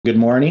Good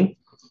morning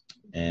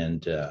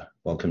and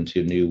welcome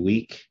to a new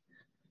week.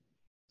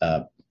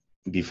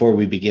 Before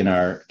we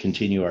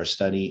continue our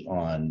study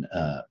on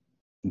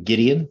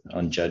Gideon,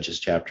 on Judges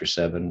chapter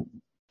 7,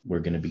 we're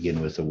going to begin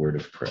with a word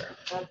of prayer.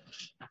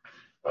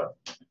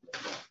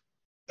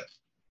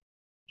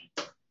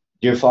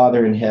 Dear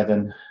Father in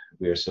heaven,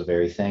 we are so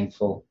very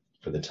thankful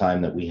for the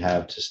time that we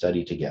have to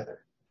study together.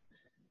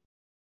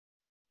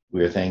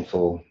 We are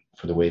thankful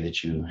for the way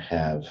that you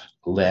have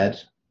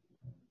led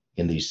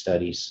in these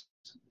studies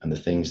and the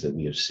things that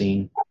we have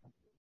seen.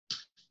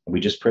 And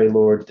we just pray,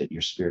 Lord, that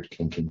your Spirit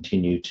can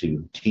continue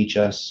to teach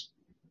us,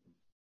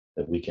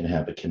 that we can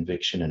have a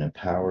conviction and a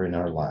power in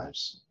our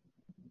lives.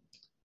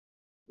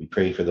 We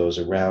pray for those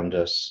around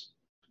us,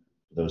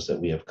 those that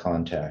we have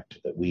contact,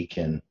 that we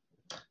can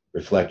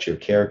reflect your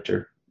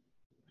character.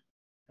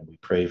 And we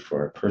pray for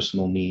our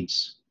personal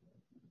needs,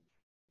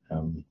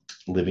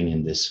 living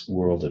in this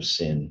world of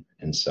sin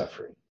and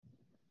suffering.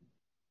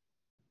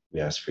 We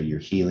ask for your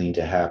healing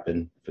to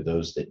happen for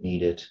those that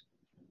need it.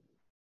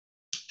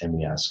 And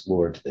we ask,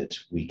 Lord, that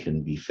we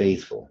can be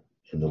faithful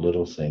in the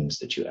little things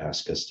that you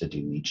ask us to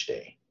do each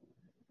day.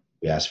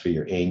 We ask for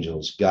your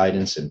angels'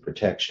 guidance and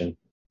protection.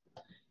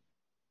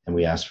 And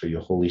we ask for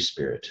your Holy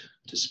Spirit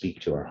to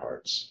speak to our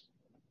hearts.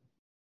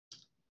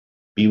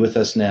 Be with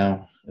us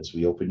now as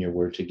we open your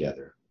word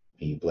together.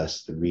 May you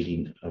bless the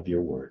reading of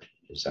your word,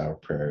 is our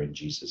prayer in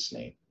Jesus'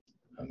 name.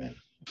 Amen.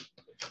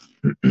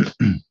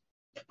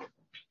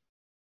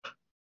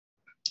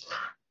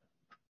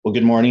 Well,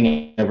 good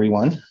morning,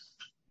 everyone.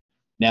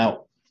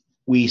 Now,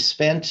 we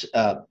spent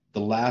the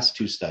last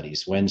two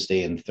studies,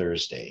 Wednesday and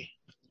Thursday,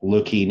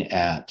 looking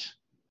at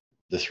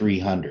the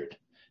 300.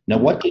 Now,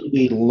 what did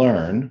we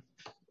learn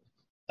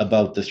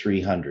about the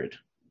 300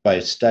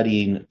 by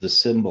studying the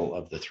symbol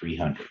of the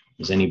 300?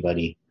 Does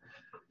anybody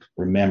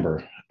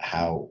remember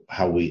how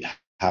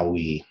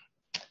we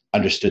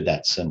understood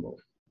that symbol?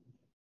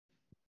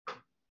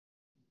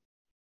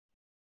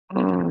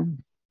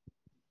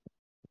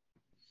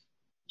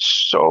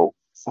 So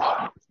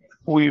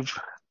we've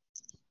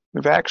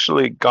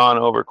actually gone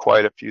over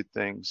quite a few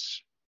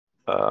things.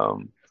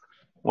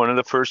 One of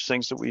the first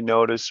things that we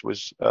noticed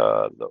was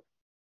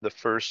the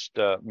first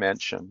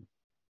mention,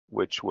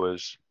 which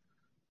was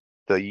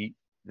the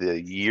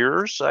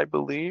years, I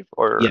believe,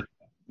 or yeah.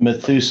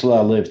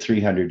 Methuselah lived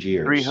 300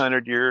 years.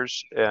 300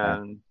 years,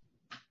 and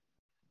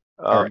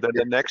then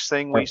the next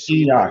thing we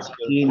see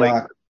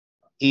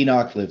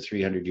Enoch lived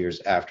 300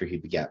 years after he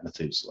begat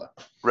Methuselah.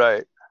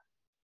 Right.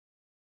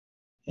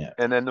 Yeah.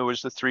 And then there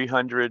was the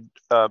 300,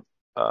 the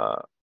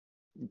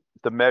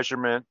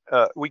measurement.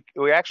 We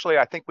actually,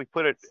 I think we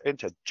put it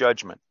into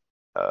judgment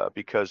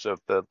because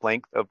of the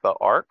length of the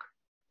ark,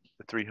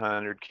 the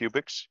 300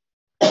 cubits.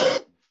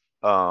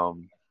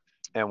 And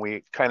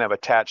we kind of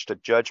attached a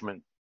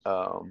judgment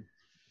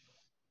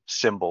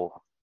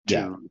symbol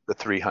to the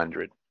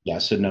 300. Yeah,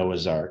 so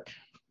Noah's Ark.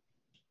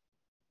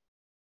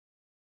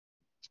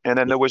 And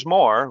then there was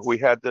more. We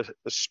had the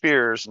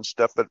spears and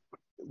stuff, but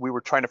we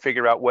were trying to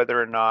figure out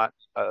whether or not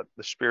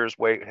the spear's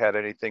weight had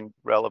anything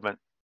relevant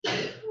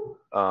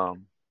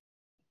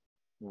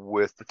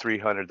with the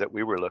 300 that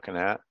we were looking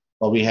at.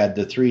 Well, we had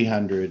the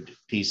 300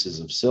 pieces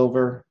of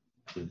silver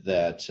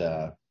that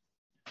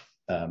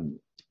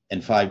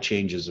and 5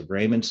 changes of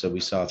raiment. So we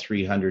saw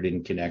 300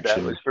 in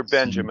connection. That was for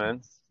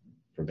Benjamin.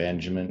 For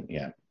Benjamin,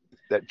 yeah.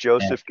 That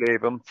Joseph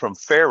gave him from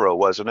Pharaoh,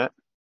 wasn't it?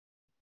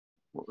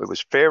 It was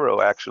Pharaoh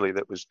actually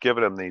that was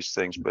giving him these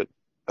things, but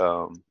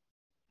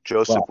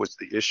Joseph was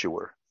the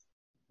issuer.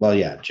 Well,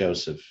 yeah,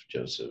 Joseph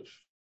does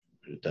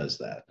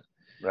that.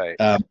 Right.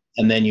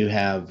 And then you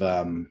have,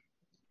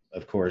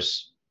 of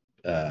course,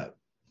 the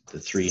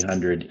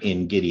 300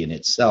 in Gideon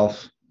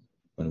itself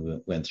when we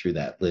went through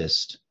that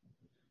list.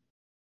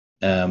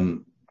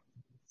 And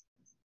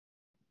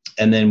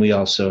then we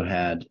also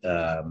had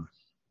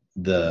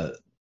the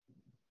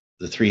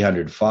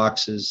 300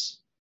 foxes.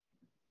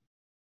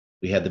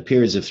 We had the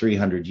periods of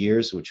 300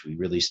 years, which we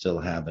really still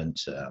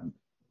haven't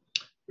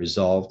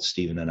resolved.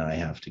 Stephen and I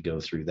have to go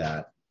through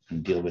that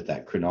and deal with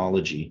that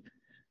chronology,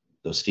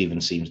 though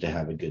Stephen seems to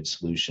have a good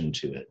solution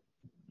to it.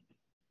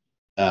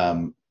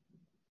 And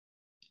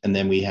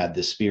then we had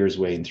the spears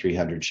weighing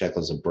 300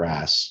 shekels of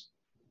brass,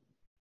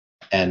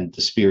 and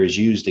the spear is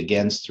used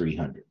against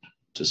 300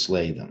 to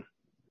slay them.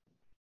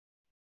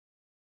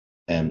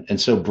 And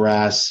so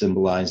brass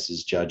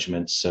symbolizes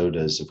judgment, so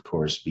does, of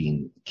course,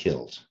 being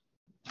killed.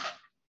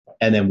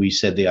 And then we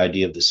said the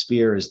idea of the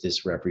spear is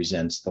this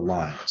represents the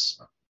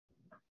lines,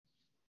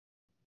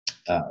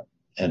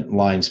 and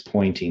lines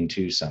pointing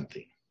to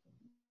something.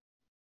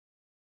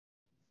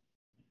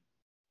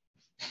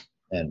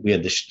 And we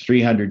had the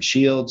 300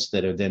 shields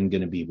that are then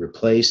going to be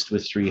replaced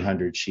with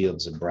 300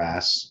 shields of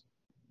brass.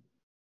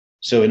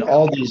 So in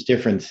all these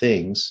different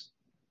things.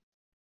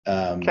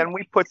 Can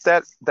we put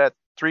that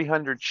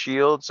 300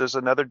 shields as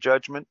another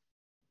judgment?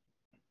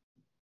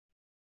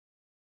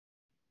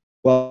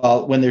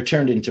 Well, when they're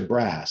turned into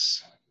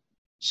brass.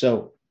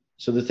 So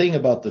the thing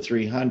about the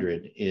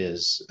 300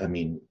 is, I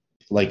mean,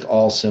 like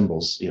all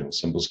symbols,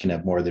 symbols can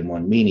have more than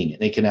one meaning.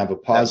 They can have a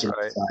positive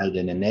side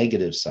and a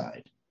negative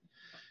side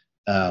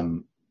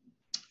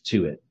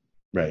to it,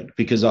 right?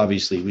 Because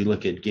obviously we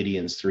look at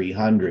Gideon's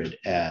 300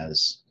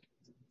 as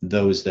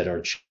those that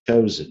are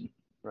chosen.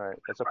 Right.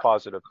 That's a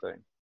positive thing.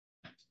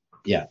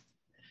 Yeah.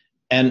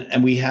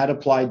 And we had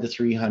applied the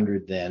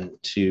 300 then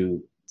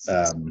to,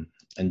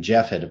 and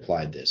Jeff had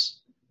applied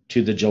this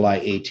to the July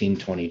 18,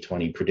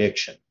 2020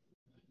 prediction.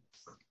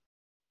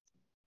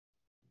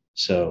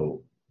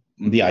 So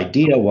the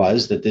idea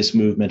was that this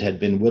movement had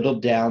been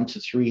whittled down to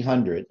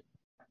 300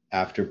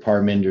 after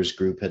Parminder's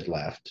group had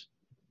left.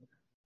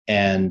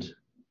 And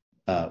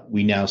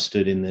we now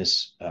stood in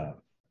this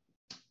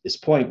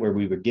point where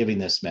we were giving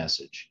this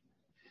message.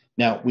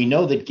 Now, we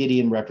know that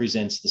Gideon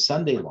represents the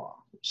Sunday law.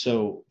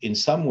 So in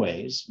some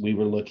ways, we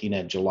were looking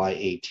at July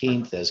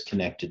 18th as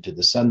connected to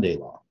the Sunday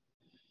law,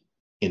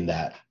 in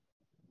that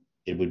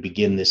it would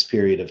begin this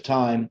period of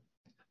time.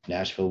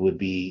 Nashville would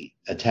be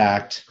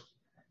attacked.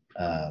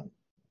 The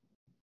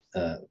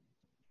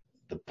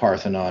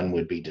Parthenon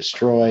would be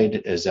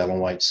destroyed, as Ellen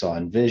White saw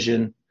in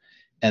vision.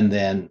 And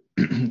then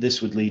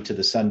this would lead to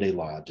the Sunday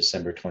law,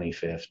 December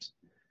 25th,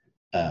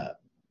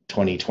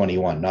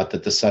 2021. Not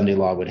that the Sunday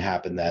law would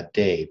happen that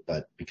day,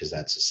 but because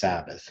that's a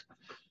Sabbath.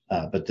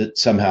 But that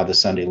somehow the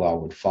Sunday law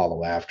would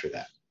follow after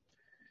that.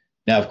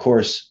 Now, of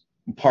course,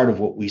 part of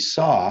what we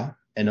saw,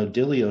 and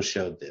Odilio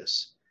showed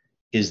this,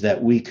 is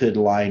that we could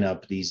line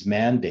up these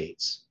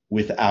mandates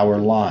with our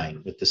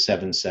line, with the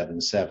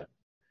 777,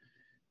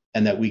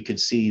 and that we could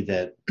see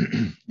that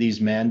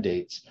these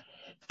mandates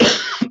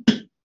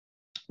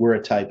were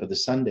a type of the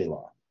Sunday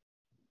law.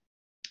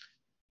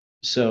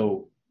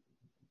 So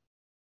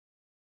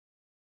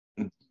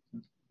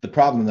the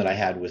problem that I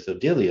had with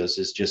Odilio's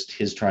is just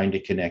his trying to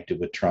connect it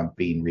with Trump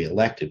being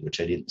reelected, which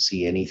I didn't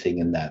see anything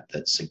in that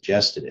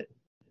suggested it.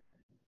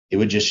 It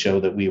would just show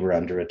that we were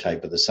under a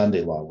type of the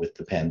Sunday law with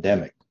the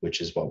pandemic,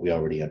 which is what we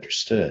already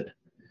understood.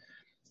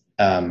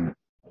 But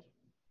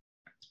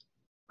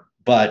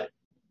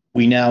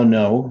we now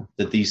know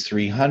that these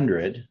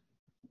 300,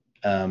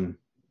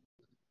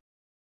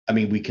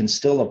 we can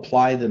still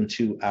apply them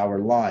to our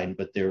line,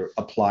 but they're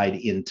applied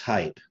in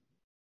type.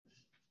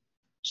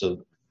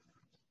 So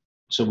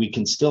we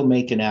can still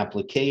make an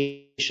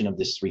application of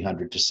this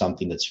 300 to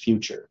something that's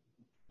future.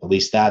 At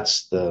least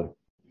that's the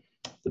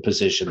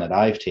position that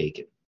I've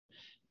taken.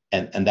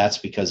 And that's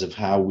because of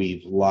how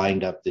we've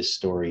lined up this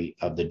story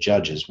of the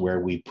judges, where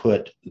we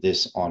put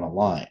this on a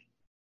line.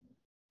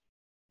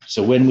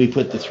 So when we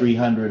put the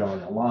 300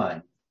 on a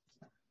line,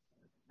 I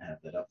don't have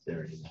that up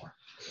there anymore.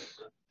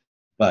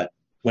 But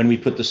when we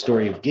put the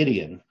story of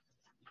Gideon,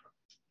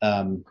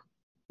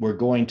 we're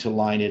going to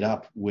line it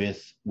up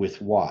with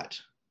what?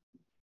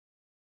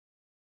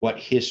 What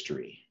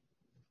history?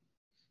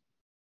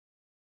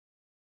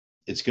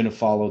 It's going to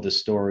follow the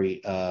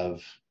story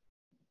of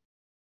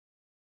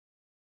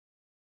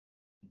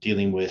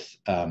dealing with,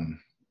 I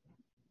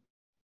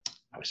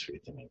always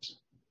forget the names,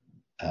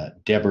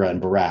 Deborah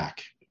and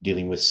Barak,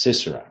 dealing with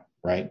Sisera,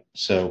 right?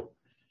 So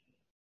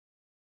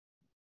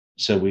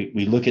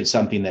we look at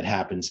something that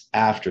happens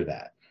after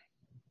that.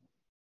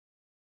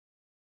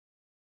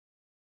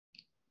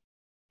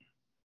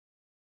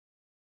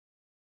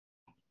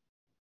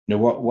 Now,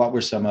 what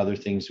were some other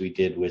things we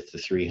did with the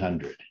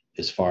 300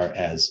 as far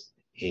as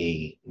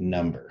a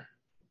number?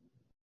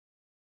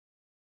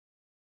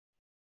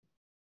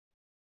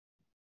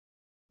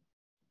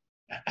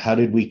 How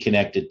did we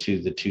connect it to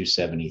the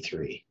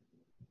 273?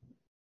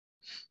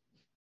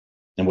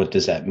 And what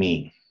does that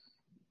mean?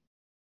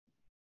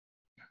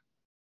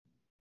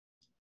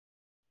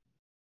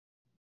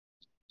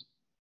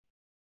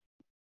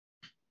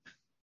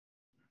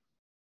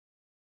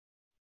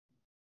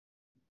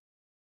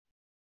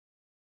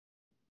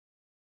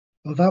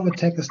 Well, that would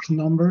take us to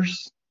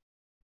Numbers,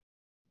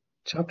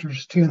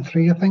 chapters 2 and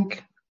 3, I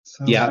think.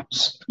 So. Yeah.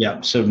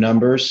 So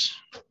Numbers,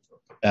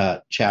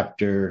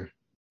 chapter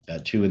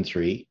 2 and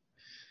 3,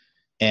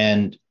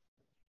 and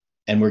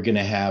we're going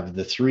to have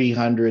the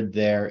 300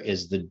 there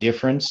is the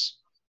difference.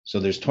 So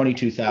there's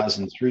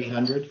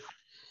 22,300,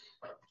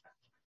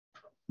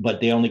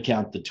 but they only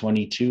count the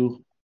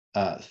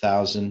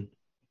 22,000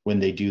 when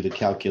they do the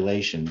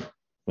calculation.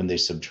 When they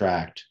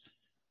subtract,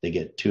 they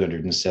get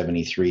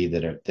 273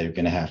 that they're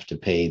going to have to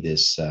pay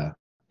this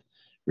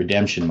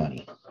redemption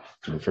money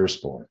for the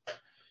firstborn.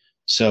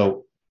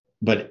 So,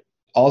 but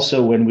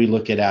also when we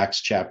look at Acts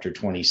chapter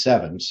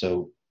 27,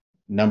 so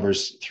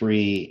Numbers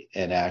 3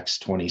 and Acts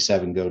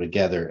 27 go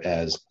together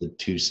as the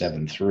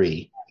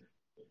 273.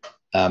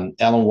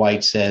 Ellen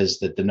White says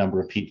that the number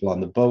of people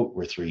on the boat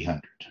were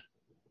 300,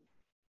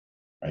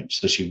 right?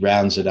 So she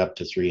rounds it up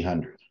to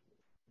 300.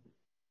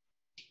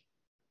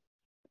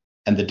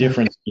 And the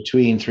difference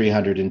between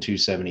 300 and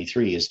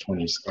 273 is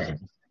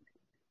 27.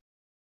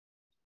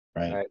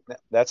 Right.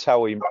 That's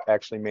how we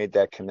actually made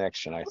that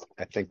connection. I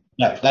think.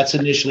 Yeah, that's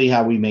initially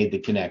how we made the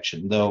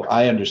connection, though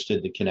I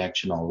understood the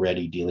connection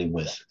already dealing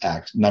with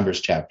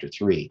Numbers chapter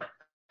 3.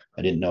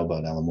 I didn't know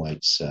about Ellen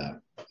White's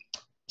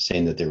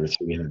saying that there were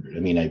 300. I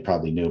mean, I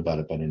probably knew about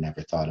it, but I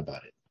never thought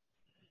about it.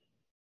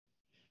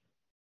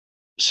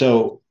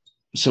 So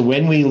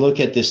when we look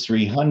at this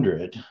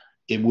 300,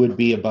 it would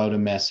be about a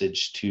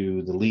message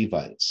to the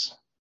Levites.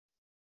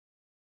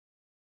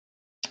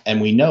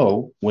 And we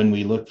know when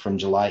we look from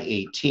July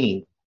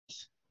 18th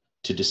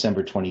to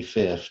December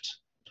 25th,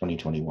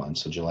 2021,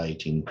 so July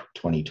 18,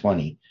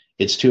 2020,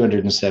 it's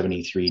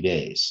 273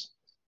 days.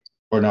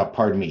 Or not,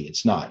 pardon me,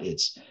 it's not.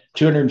 It's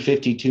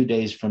 252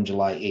 days from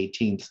July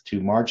 18th to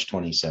March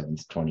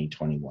 27th,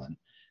 2021,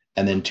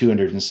 and then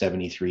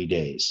 273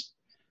 days.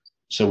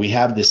 So we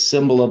have this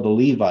symbol of the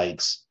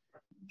Levites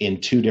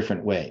in two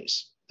different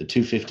ways. The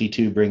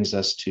 252 brings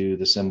us to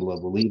the symbol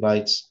of the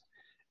Levites,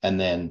 and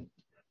then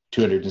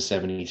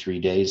 273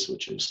 days,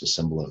 which is the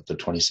symbol of the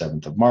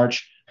 27th of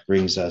March,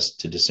 brings us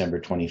to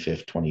December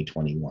 25th,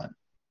 2021.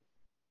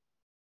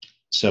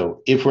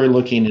 So if we're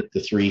looking at the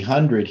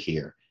 300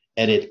 here,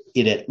 and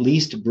it at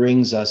least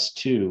brings us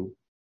to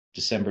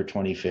December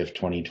 25th,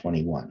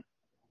 2021.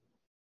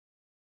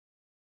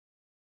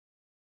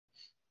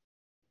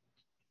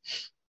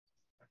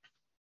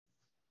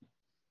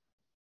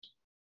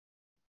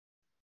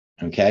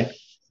 Okay.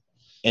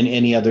 And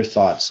any other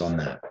thoughts on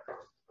that?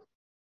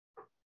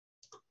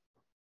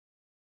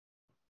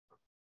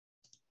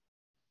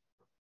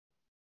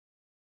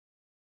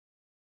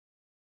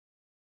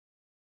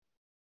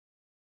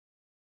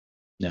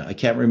 Now, I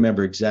can't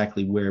remember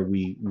exactly where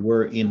we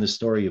were in the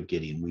story of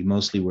Gideon. We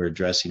mostly were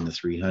addressing the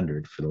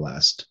 300 for the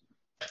last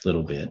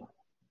little bit.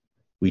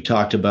 We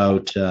talked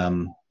about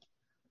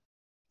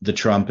the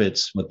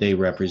trumpets, what they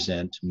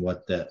represent, and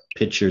what the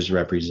pitchers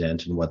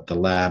represent, and what the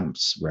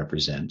lamps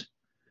represent.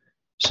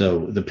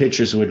 So the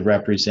pitchers would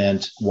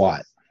represent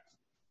what?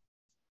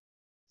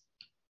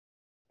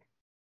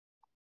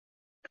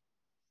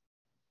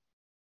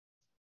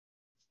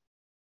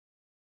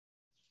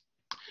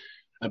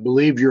 I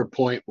believe your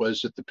point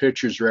was that the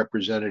pictures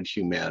represented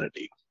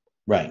humanity.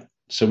 Right.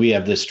 So we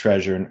have this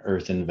treasure in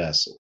earthen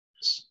vessels.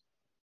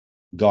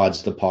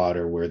 God's the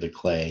potter, we're the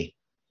clay.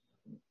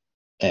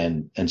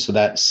 And so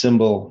that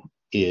symbol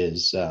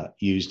is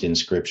used in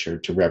Scripture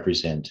to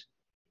represent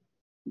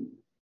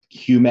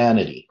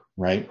humanity,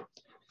 right?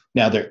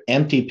 Now, they're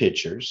empty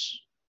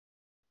pitchers,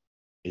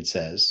 it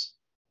says,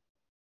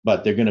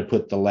 but they're going to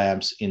put the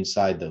lamps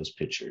inside those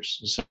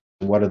pitchers. So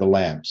what are the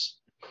lamps?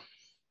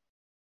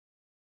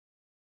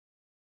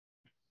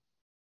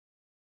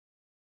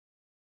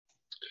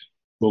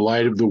 The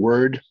light of the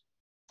word.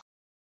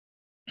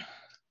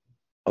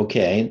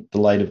 Okay,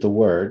 the light of the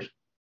word.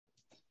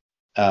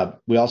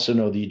 We also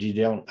know that you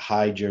don't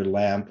hide your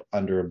lamp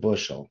under a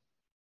bushel.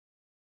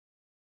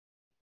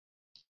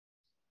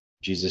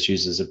 Jesus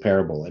uses a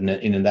parable, and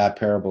in that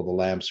parable, the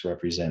lamps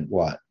represent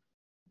what?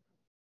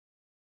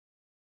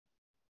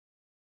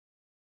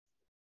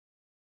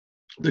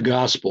 The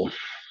gospel.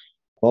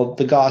 Well,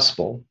 the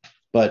gospel,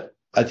 but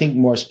I think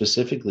more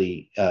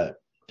specifically,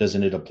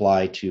 doesn't it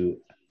apply to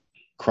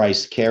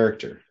Christ's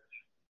character?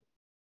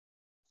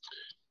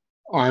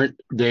 Aren't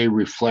they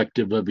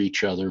reflective of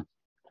each other?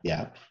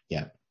 Yeah.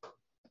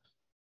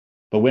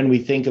 But when we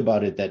think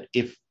about it, that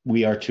if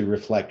we are to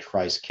reflect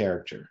Christ's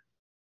character,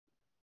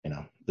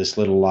 this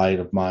little light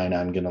of mine,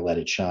 I'm going to let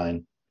it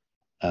shine,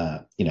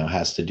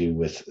 has to do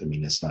with,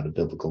 it's not a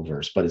biblical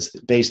verse, but it's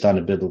based on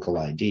a biblical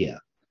idea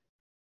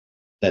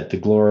that the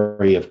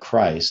glory of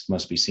Christ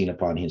must be seen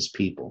upon his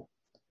people.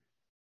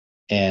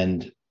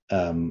 And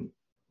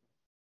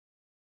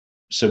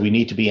so we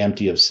need to be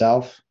empty of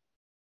self,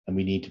 and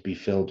we need to be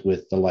filled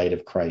with the light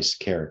of Christ's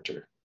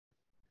character.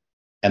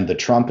 And the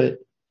trumpet,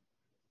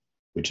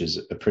 which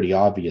is a pretty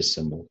obvious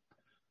symbol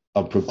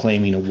of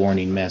proclaiming a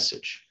warning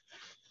message.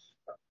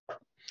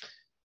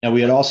 Now,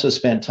 we had also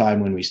spent time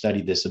when we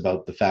studied this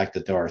about the fact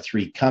that there are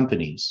three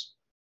companies.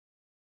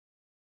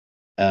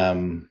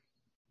 And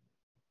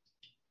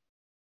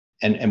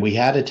we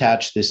had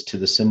attached this to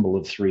the symbol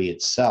of three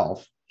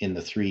itself in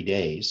the 3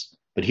 days.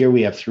 But here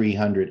we have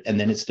 300, and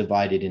then it's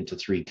divided into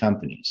three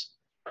companies.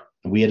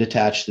 And we had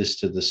attached this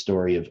to the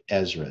story of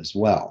Ezra as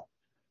well.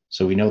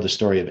 So we know the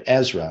story of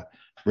Ezra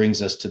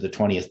brings us to the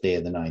 20th day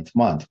of the 9th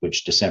month,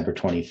 which December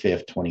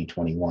 25th,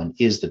 2021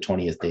 is the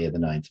 20th day of the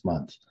 9th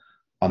month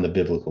on the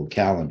biblical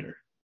calendar.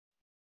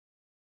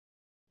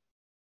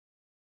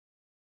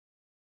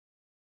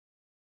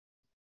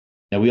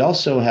 Now, we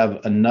also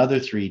have another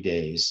 3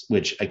 days,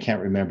 which I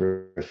can't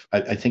remember if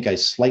I think I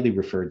slightly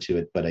referred to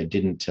it, but I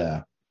didn't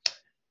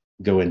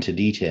go into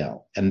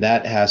detail. And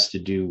that has to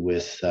do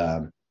with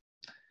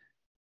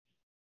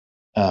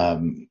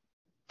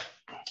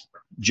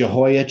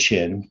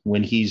Jehoiachin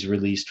when he's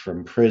released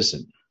from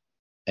prison.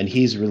 And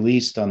he's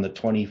released on the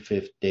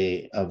 25th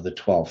day of the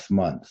 12th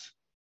month.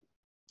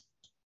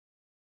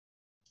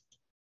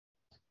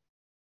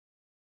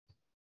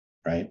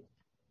 Right?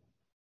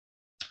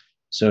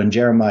 So in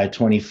Jeremiah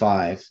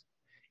 25,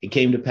 it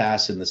came to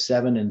pass in the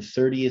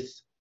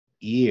 37th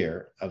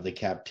year of the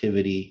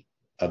captivity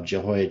of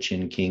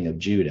Jehoiachin, king of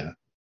Judah,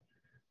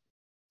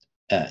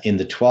 in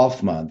the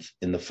 12th month,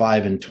 in the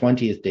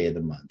 25th day of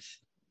the month,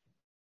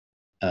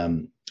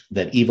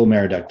 that evil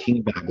Merodach, king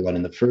of Babylon,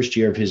 in the first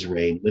year of his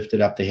reign,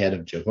 lifted up the head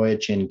of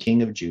Jehoiachin,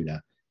 king of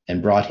Judah,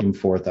 and brought him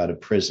forth out of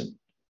prison.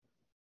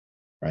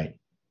 Right?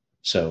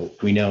 So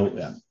we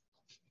know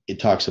it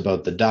talks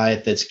about the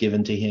diet that's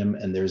given to him,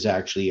 and there's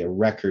actually a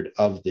record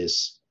of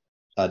this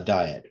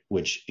diet,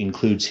 which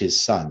includes his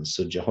sons.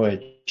 So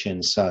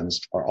Jehoiachin's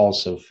sons are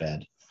also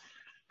fed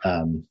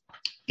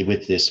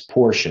with this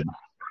portion,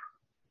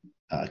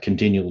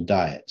 continual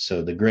diet.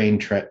 So the grain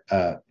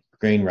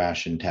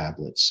ration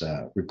tablets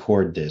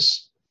record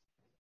this.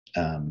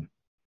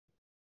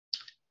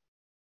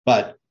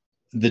 But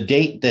the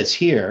date that's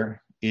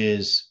here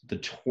is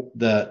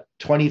the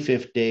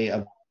 25th day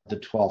of the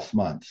 12th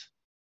month,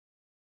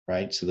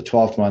 right? So the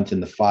 12th month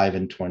in the 5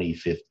 and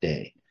 25th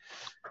day.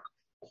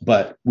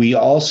 But we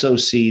also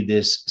see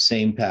this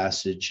same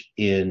passage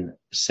in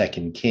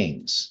 2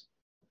 Kings.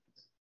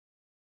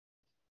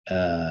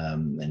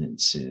 And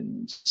it's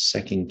in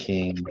 2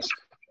 Kings.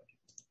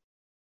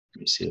 Let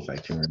me see if I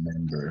can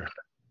remember.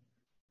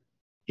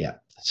 Yeah,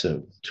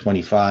 so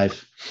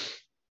 25.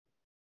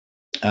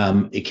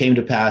 It came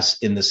to pass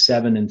in the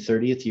 7 and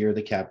 30th year of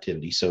the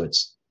captivity. So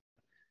it's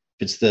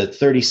the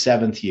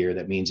 37th year.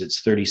 That means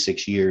it's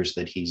 36 years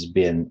that he's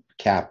been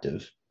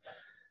captive,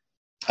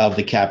 of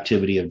the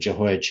captivity of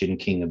Jehoiachin,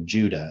 king of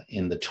Judah,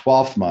 in the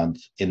 12th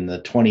month, in the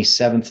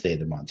 27th day of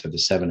the month, or the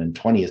 7th and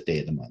 20th day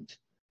of the month.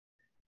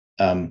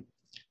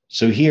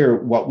 So here,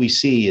 what we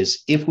see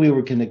is, if we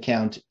were going to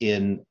count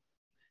in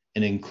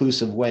an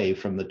inclusive way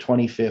from the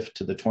 25th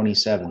to the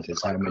 27th,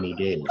 is how many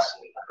days?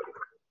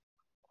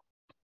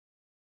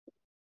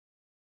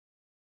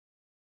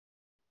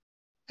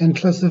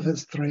 Inclusive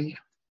is 3.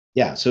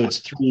 Yeah, so it's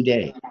 3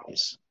 days,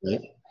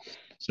 right?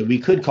 So we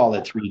could call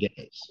it 3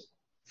 days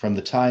from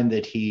the time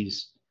that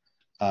he's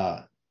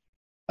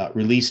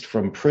released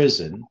from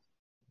prison,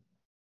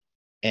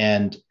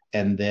 and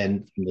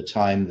then from the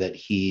time that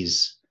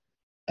he's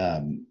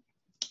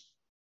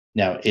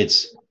now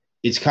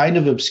it's kind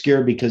of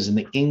obscure, because in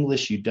the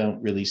English you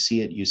don't really see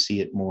it. You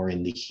see it more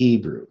in the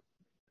Hebrew.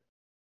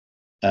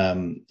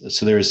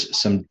 So there's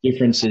some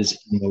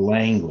differences in the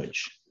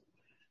language.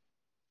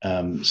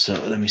 So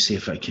let me see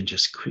if I can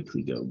just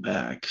quickly go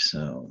back.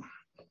 So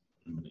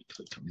I'm going to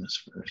click on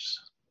this verse.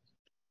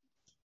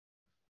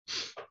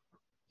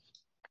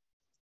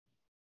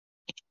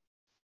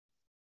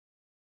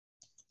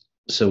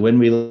 So when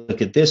we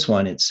look at this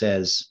one, it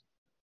says,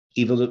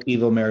 evil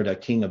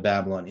Merodach, king of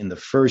Babylon, in the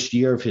first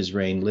year of his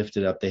reign,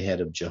 lifted up the head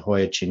of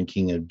Jehoiachin,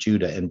 king of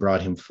Judah, and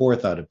brought him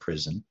forth out of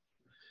prison.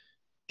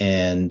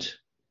 And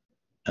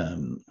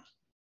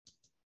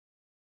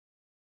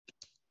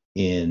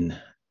in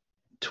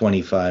 2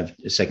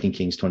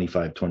 Kings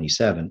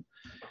 25:27,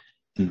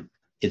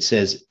 it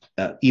says,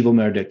 evil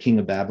Merodach, king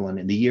of Babylon,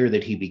 in the year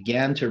that he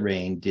began to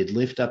reign, did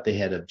lift up the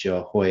head of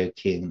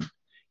Jehoiakim,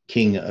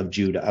 king of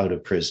Judah, out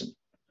of prison.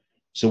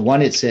 So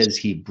one, it says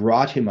he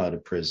brought him out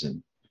of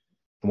prison.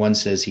 One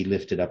says he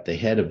lifted up the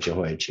head of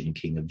Jehoiachin,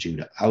 king of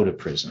Judah, out of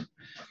prison.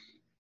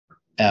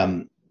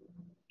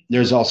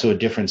 There's also a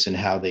difference in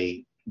how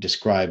they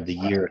describe the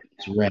year of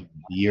his reign,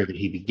 the year that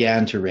he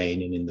began to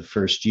reign, and in the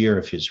first year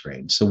of his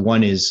reign. So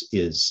one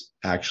is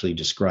actually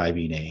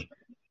describing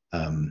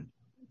an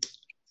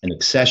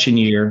accession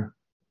year.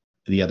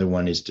 The other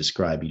one is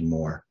describing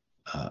more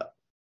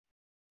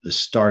the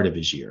start of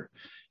his year.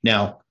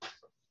 Now,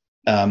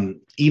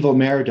 evil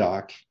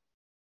Merodach,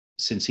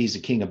 since he's the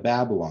king of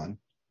Babylon,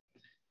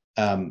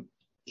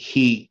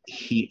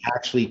 he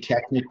actually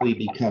technically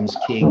becomes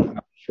king on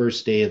the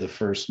first day of the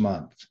first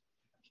month,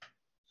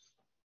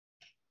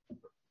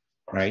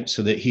 right?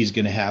 So that he's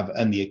going to have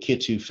on the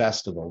Akitu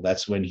festival.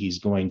 That's when he's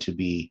going to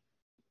be.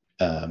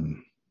 I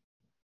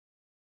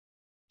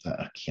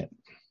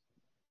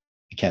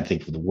can't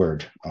think of the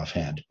word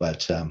offhand,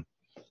 but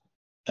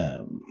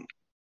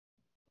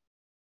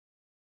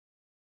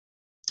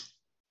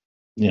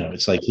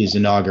it's like his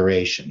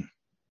inauguration,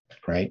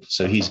 right?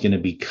 So he's going to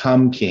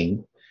become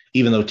king,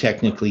 even though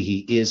technically he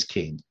is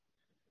king.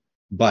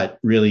 But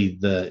really,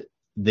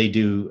 they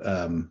do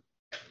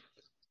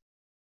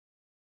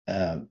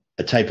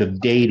a type of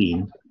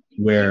dating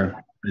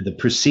where the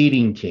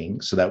preceding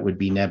king, so that would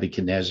be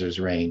Nebuchadnezzar's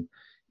reign,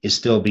 is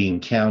still being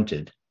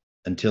counted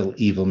until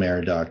evil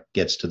Merodach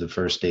gets to the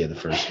first day of the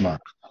first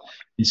month.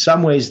 In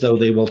some ways, though,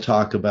 they will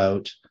talk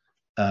about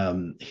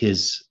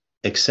his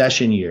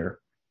accession year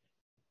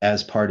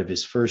as part of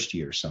his first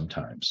year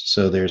sometimes.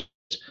 So there's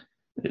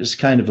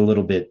kind of a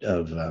little bit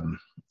of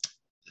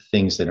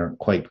things that aren't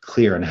quite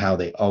clear on how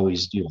they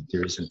always do it.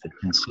 There isn't the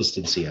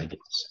consistency, I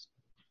guess.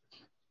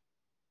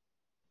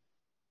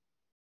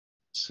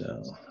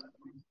 So.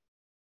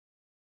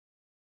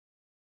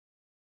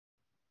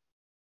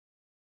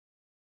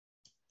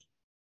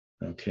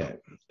 Okay,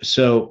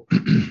 so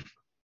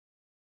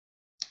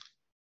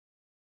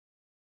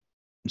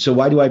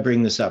why do I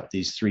bring this up,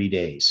 these 3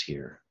 days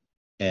here,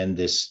 and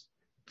the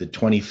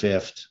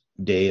 25th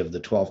day of the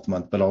 12th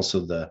month, but also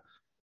the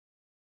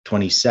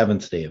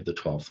 27th day of the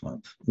 12th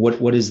month?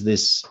 What is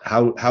this?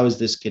 How is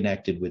this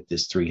connected with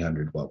this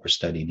 300, what we're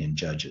studying in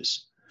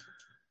Judges?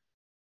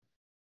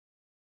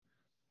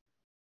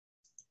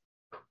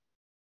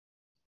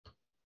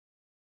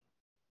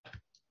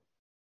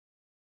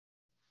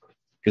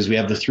 because we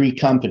have the three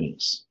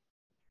companies.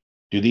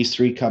 Do these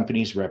three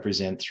companies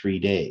represent 3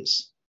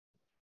 days?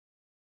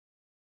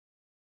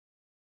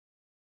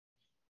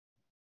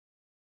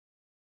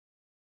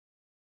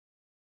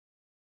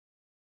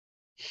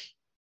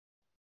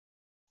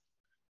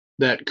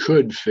 That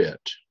could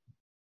fit.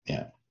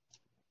 Yeah.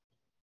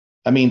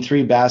 I mean,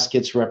 3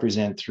 baskets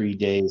represent 3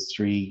 days.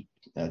 3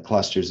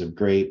 clusters of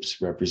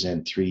grapes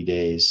represent 3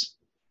 days.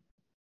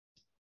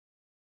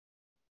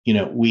 You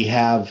know, we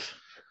have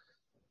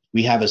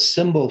a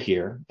symbol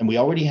here, and we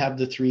already have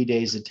the 3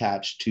 days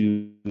attached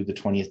to the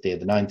 20th day of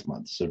the 9th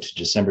month. So to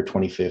December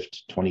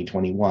 25th,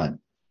 2021.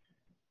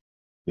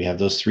 We have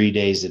those 3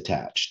 days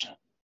attached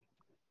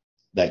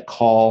that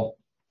call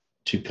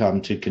to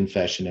come to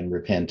confession and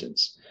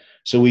repentance.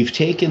 So we've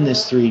taken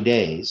this 3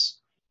 days,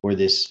 or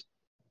this,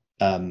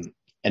 and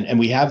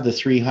we have the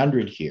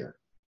 300 here.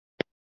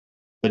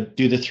 But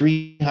do the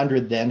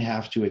 300 then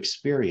have to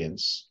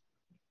experience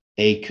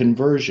a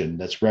conversion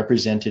that's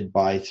represented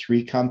by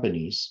 3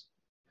 companies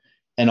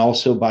and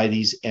also by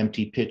these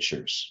empty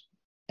pitchers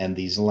and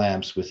these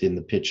lamps within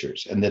the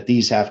pitchers, and that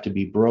these have to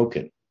be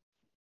broken,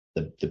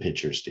 the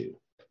pitchers do?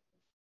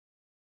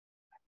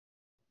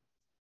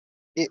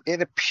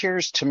 It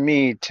appears to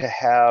me to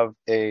have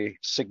a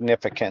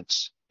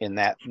significance in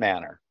that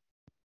manner.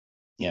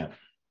 Yeah.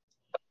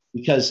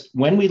 Because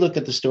when we look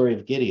at the story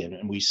of Gideon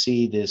and we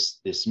see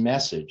this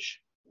message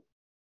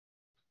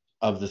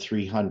of the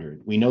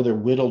 300, we know they're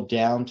whittled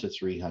down to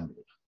 300,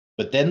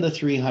 but then the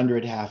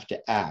 300 have to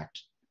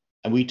act.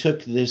 And we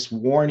took this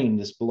warning,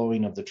 this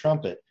blowing of the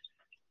trumpet,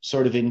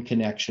 sort of in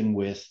connection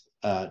with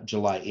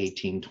July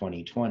 18,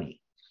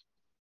 2020.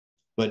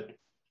 But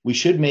we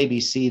should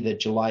maybe see that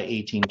July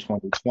 18,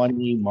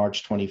 2020,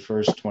 March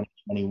 21st,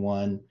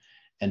 2021,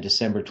 and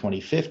December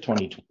 25th,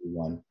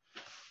 2021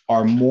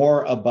 are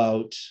more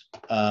about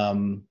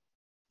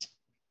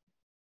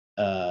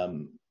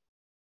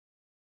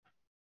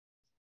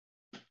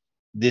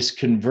this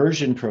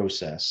conversion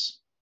process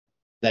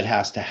that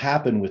has to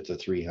happen with the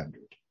 300.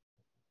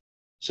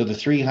 So the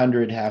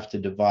 300 have to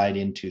divide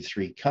into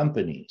 3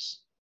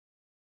 companies.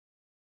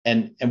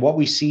 And what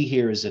we see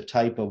here is a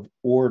type of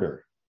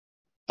order,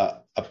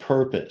 a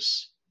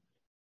purpose,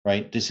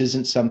 right? This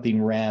isn't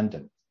something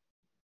random,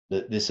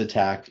 this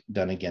attack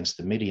done against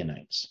the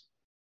Midianites.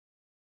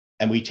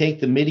 And we take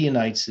the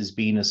Midianites as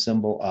being a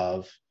symbol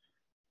of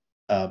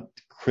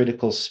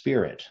critical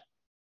spirit,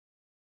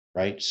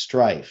 right?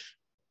 Strife.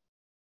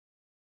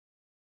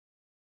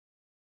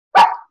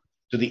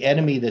 So the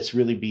enemy that's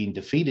really being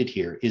defeated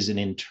here is an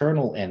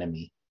internal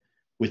enemy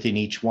within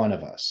each one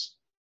of us.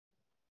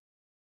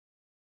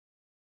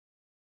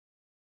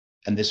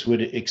 And this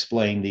would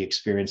explain the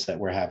experience that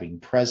we're having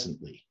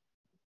presently.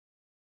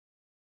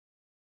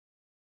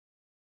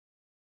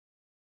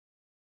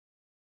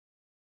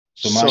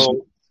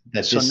 So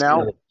this is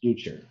the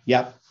future.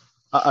 Yep.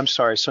 I'm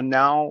sorry. So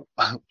now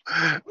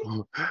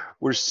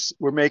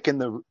we're making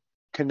the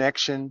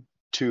connection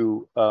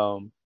to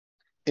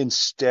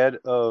instead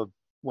of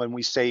when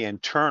we say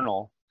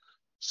internal,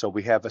 so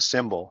we have a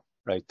symbol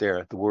right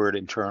there, the word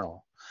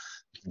internal,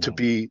 to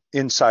be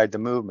inside the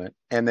movement,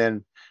 and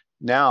then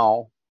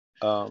now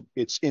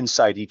it's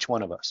inside each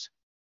one of us,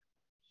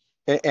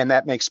 and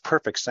that makes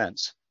perfect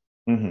sense.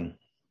 Mm-hmm.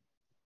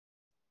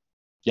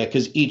 Yeah,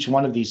 because each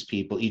one of these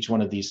people, each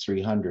one of these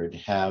 300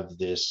 have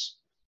this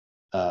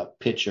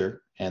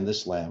pitcher and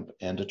this lamp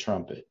and a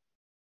trumpet.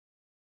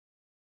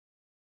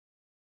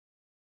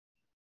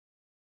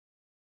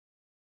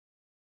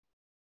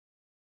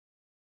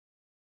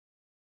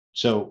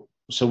 So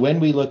when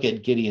we look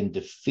at Gideon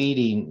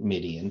defeating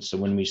Midian, so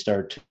when we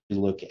start to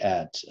look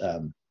at,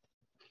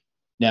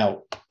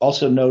 now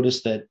also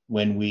notice that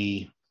when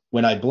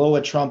I blow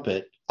a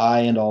trumpet,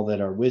 I and all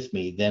that are with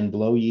me, then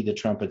blow ye the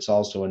trumpets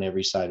also on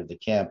every side of the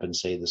camp and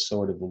say the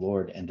sword of the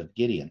Lord and of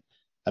Gideon.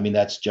 I mean,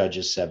 that's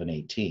Judges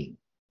 7:18.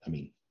 I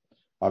mean,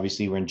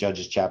 obviously we're in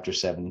Judges chapter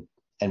 7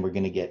 and we're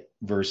going to get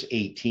verse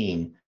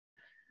 18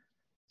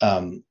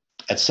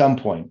 at some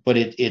point, but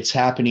it's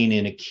happening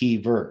in a key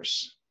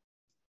verse.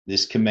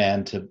 This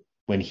command to,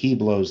 when he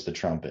blows the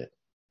trumpet,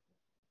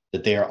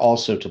 that they are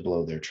also to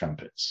blow their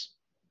trumpets.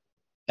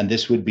 And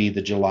this would be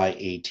the July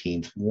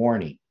 18th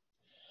warning.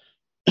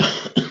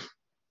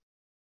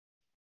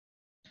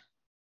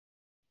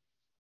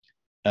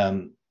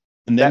 And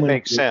then that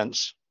makes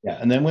sense. Yeah.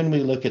 And then when we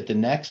look at the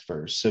next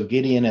verse, so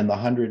Gideon and the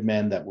 100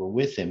 men that were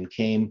with him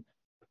came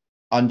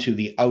unto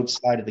the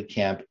outside of the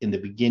camp in the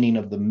beginning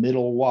of the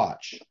middle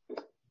watch.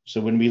 So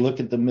when we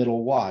look at the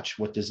middle watch,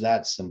 what does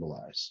that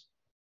symbolize?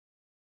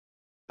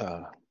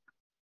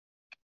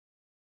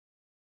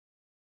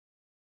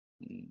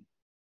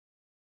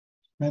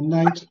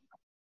 Midnight.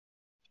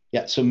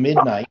 Yeah, so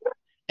midnight.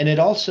 And it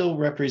also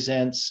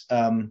represents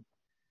a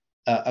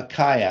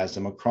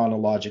chiasm, a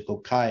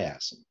chronological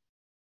chiasm,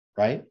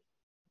 right?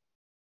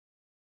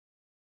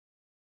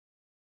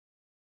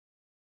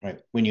 Right.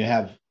 When you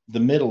have the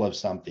middle of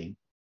something,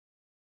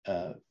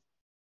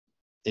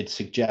 it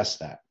suggests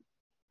that.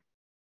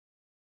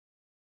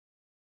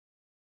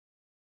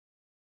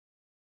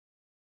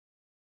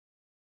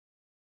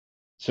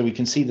 So we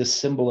can see the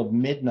symbol of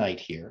midnight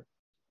here.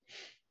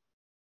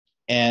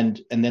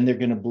 And then they're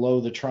going to blow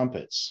the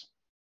trumpets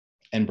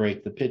and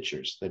break the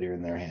pitchers that are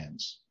in their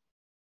hands.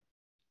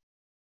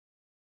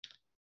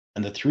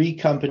 And the three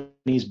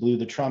companies blew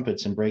the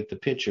trumpets and brake the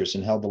pitchers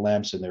and held the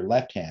lamps in their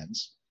left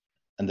hands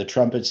and the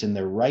trumpets in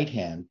their right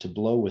hand to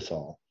blow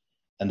withal.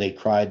 And they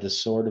cried the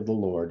sword of the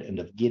Lord and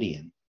of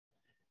Gideon.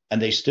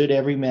 And they stood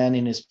every man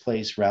in his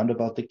place round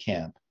about the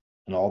camp,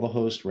 and all the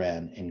host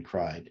ran and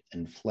cried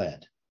and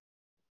fled.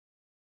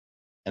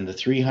 And the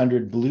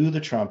 300 blew the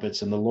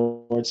trumpets, and the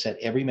Lord set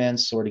every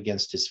man's sword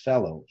against his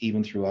fellow,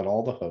 even throughout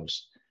all the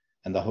host.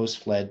 And the host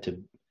fled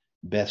to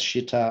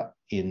Bethshittah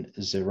in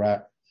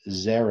Zerereth,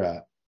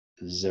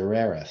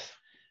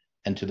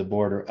 and to the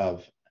border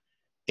of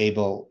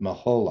Abel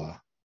Meholah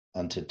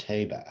unto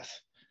Tabath.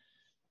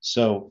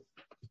 So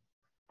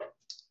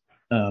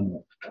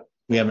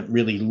we haven't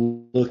really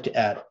looked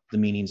at the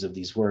meanings of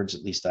these words,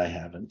 at least I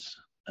haven't.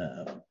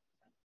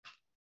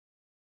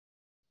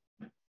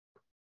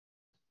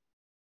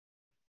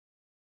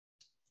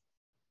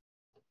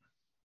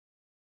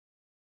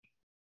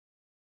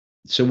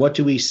 So what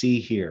do we see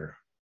here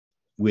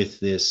with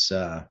this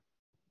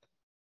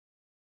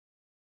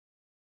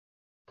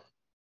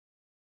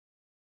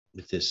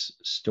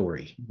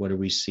story? What are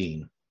we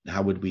seeing?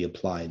 How would we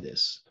apply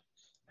this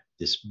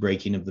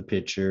breaking of the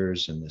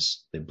pitchers and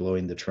the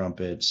blowing the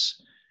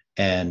trumpets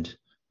and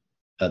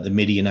the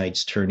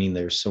Midianites turning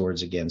their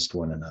swords against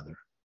one another?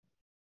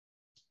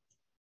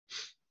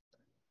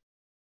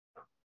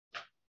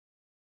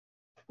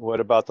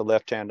 What about the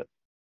left hand?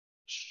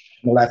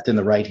 The left and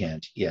the right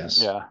hand,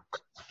 yes. Yeah,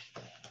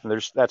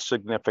 that's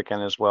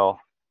significant as well.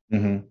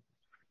 Mm-hmm.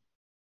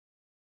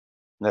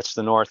 That's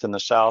the north and the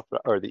south,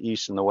 or the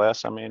east and the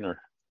west, I mean,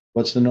 or?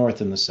 What's the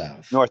north and the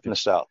south? North and the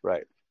south,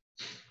 right.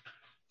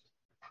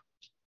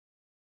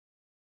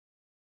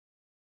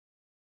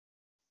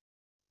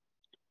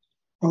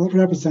 Well, it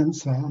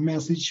represents a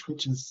message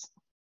which is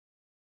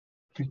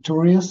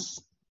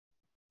victorious.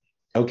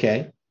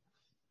 Okay.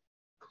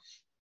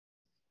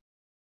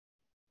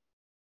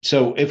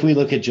 So if we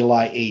look at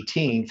July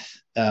 18th,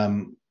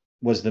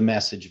 was the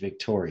message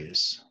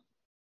victorious?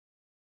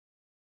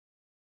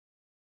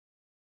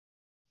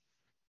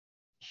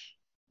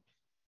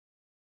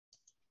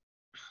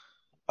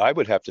 I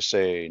would have to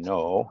say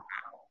no.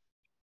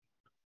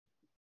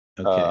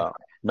 Okay.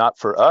 Not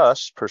for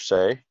us per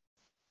se.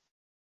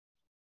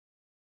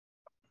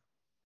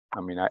 I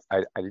mean,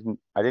 I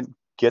didn't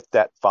get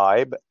that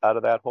vibe out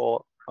of that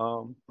whole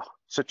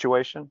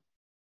situation.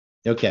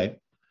 Okay.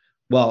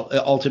 Well,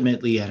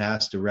 ultimately, it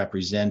has to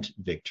represent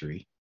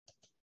victory.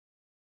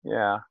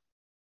 Yeah.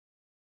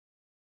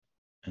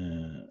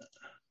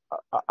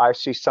 I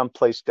see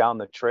someplace down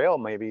the trail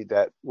maybe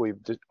that we've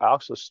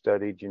also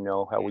studied,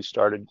 how we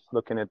started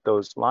looking at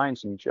those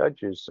lines in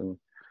Judges and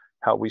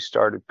how we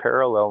started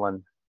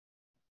paralleling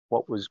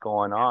what was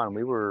going on.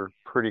 We were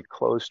pretty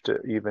close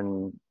to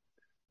even,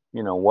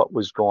 what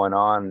was going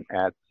on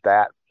at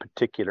that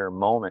particular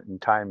moment in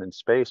time and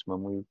space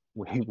when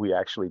we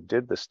actually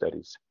did the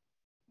studies.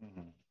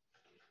 Mm-hmm.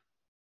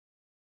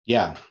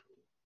 Yeah.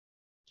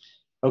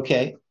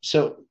 Okay.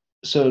 So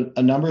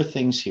a number of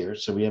things here.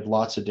 So we have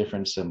lots of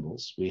different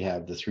symbols. We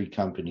have the three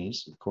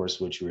companies, of course,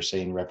 which you were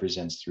saying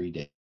represents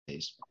 3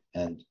 days,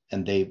 and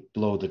they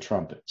blow the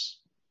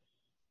trumpets.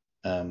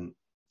 And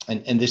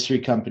this 3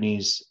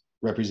 companies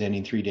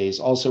representing 3 days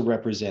also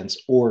represents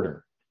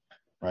order,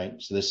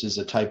 right? So this is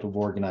a type of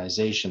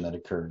organization that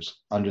occurs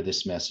under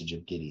this message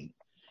of Gideon,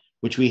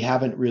 which we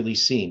haven't really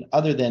seen,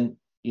 other than,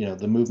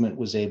 the movement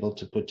was able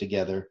to put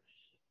together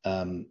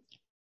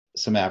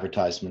some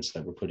advertisements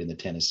that were put in the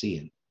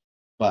Tennessean,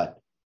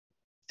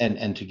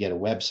 and to get a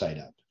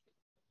website up.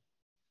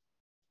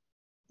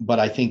 But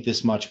I think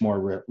this much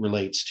more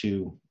relates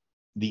to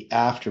the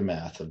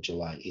aftermath of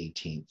July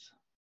 18th,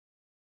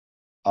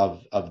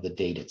 of the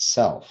date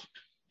itself.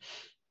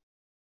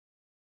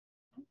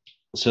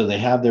 So they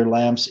have their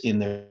lamps in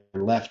their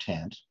left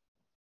hand.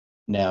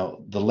 Now,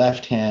 the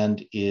left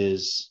hand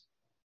is,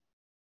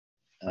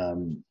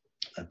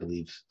 I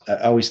believe, I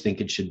always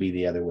think it should be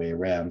the other way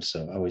around,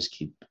 so I always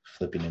keep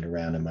flipping it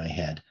around in my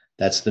head.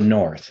 That's the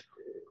north,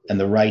 and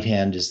the right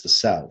hand is the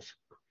south.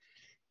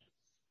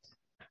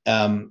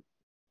 And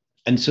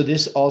so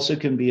this also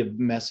can be a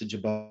message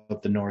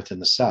about the north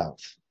and the south.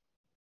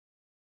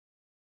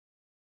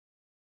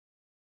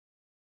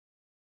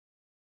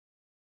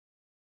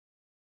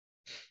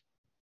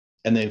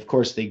 And they, of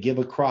course, they give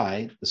a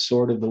cry, the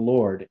sword of the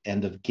Lord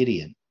and of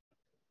Gideon.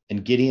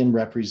 And Gideon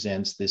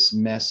represents this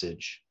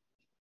message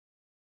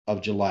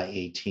of July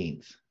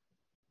 18th.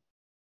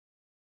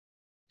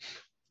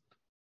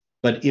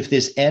 But if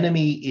this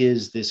enemy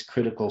is this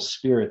critical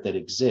spirit that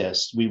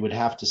exists, we would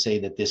have to say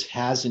that this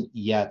hasn't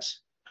yet,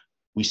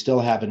 we still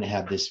haven't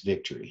had this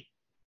victory.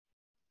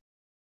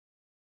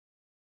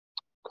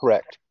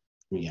 Correct.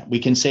 Yeah, we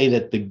can say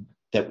that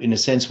that in a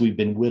sense we've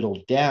been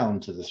whittled down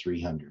to the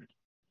 300,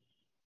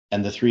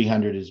 and the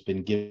 300 has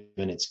been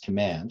given its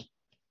command,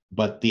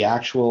 but the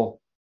actual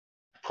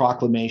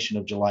proclamation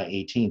of July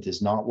 18th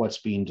is not what's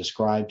being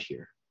described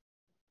here.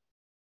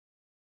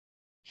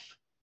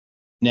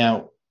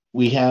 Now,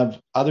 we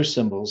have other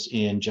symbols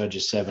in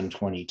Judges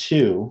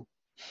 7:22,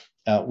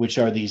 which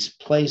are these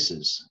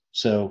places.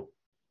 So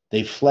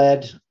they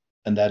fled,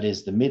 and that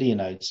is the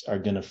Midianites are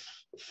going to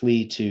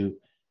flee to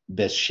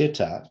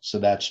Bethshittah. So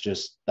that's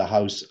just the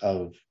house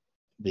of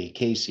the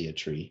acacia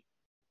tree,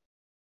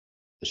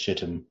 the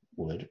shittim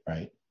wood,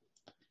 right?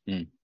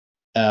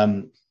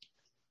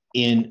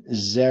 In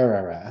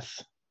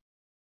Zerarath,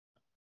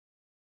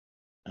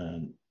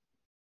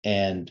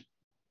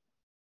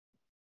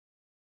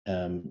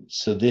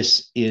 so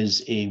this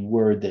is a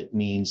word that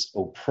means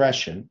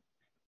oppression.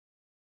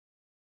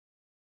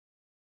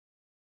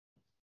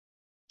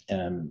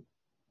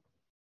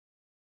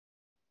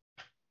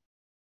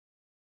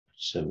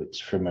 So it's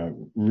from a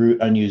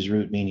unused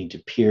root meaning to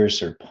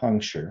pierce or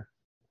puncture.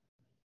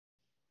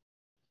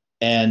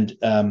 And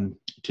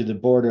to the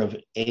border of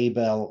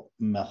Abel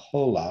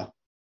Meholah,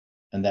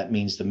 and that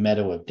means the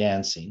meadow of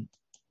dancing,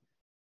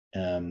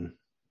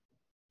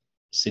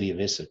 city of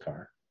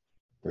Issachar,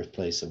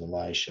 birthplace of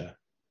Elisha.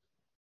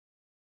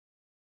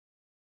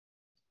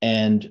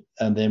 And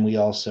then we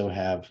also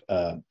have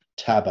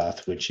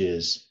Tabbath, which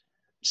is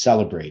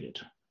celebrated.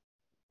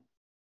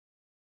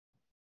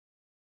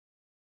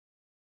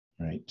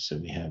 Right, so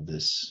we have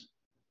this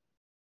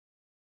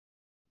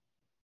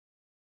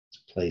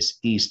place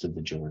east of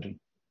the Jordan.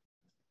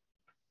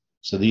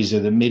 So these are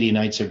the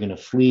Midianites are going to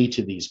flee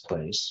to these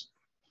places.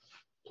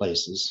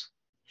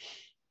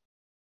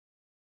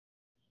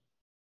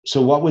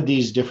 So what would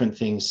these different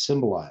things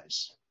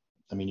symbolize?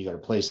 I mean, you got a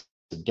place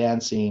of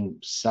dancing,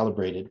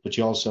 celebrated, but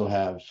you also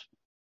have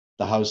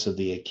the house of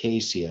the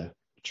acacia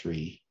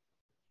tree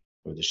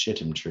or the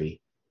shittim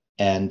tree,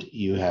 and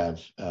you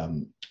have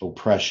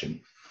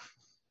oppression.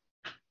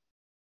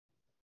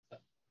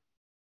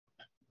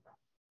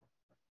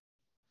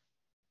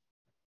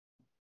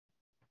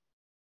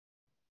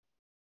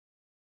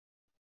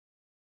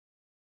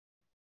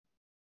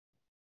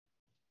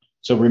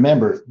 So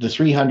remember, the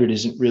 300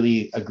 isn't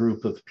really a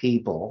group of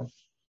people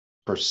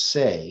per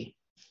se,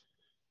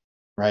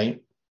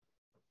 right?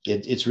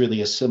 It's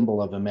really a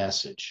symbol of a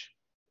message.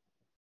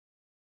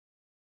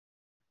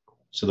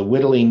 So the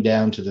whittling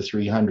down to the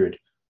 300,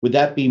 would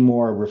that be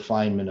more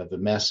refinement of a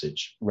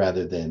message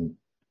rather than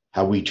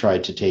how we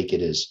tried to take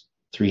it as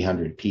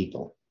 300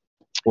 people?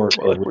 Well,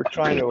 if we're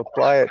trying to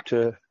apply it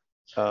to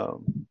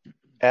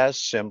as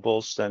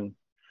symbols, then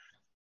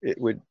it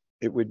would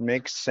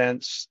make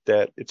sense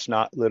that it's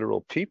not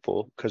literal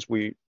people, because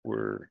we're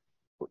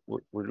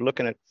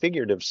looking at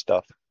figurative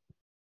stuff.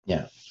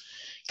 Yeah,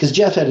 because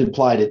Jeff had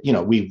implied it. You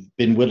know, we've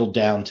been whittled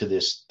down to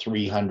this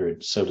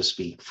 300, so to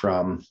speak,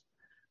 from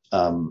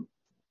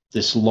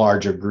this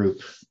larger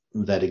group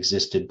that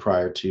existed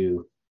prior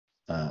to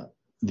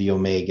the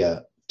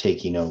Omega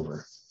taking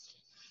over.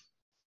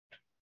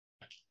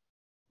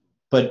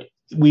 But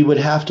we would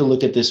have to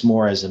look at this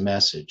more as a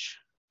message.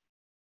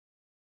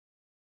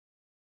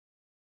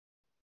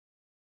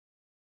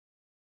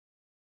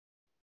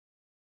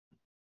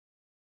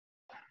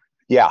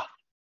 Yeah.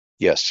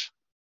 Yes.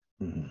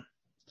 Mm-hmm.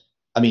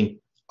 I mean,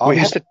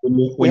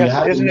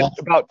 isn't it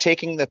about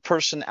taking the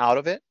person out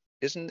of it?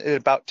 Isn't it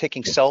about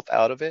taking self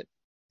out of it?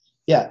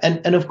 Yeah,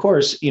 and of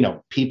course, you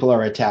know, people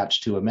are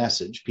attached to a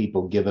message.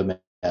 People give a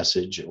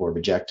message or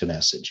reject a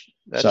message.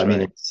 That's so I mean,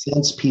 right.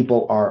 since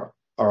people are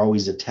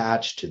always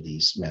attached to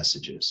these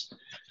messages,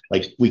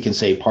 like we can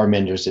say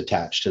Parminder's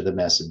attached to the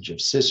message of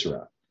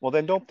Sisera. Well,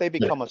 then don't they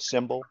become a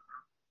symbol?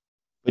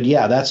 But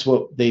yeah, that's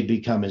what they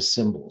become as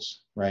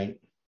symbols, right?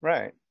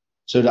 Right.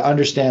 So to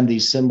understand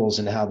these symbols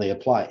and how they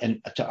apply,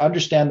 and to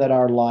understand that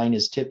our line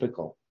is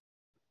typical,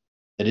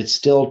 that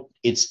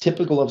it's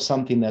typical of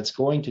something that's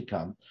going to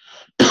come.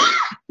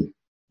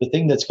 The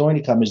thing that's going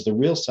to come is the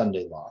real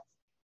Sunday law.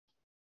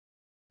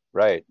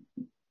 Right.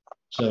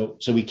 So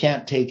we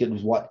can't take it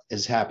as what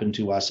has happened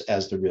to us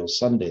as the real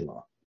Sunday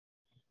law.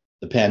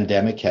 The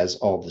pandemic has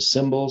all the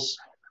symbols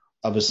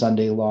of a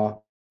Sunday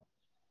law,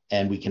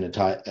 and we can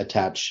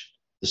attach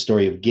the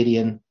story of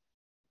Gideon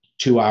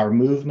to our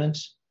movement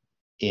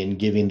in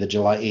giving the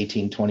July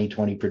 18,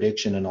 2020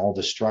 prediction and all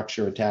the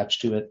structure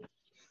attached to it.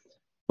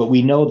 But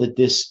we know that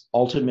this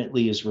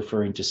ultimately is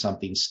referring to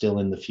something still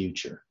in the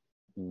future.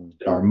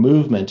 That our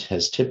movement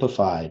has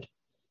typified,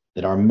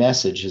 that our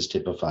message has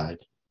typified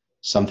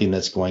something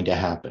that's going to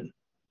happen,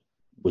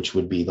 which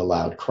would be the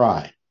loud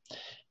cry.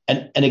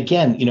 And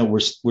again, you know,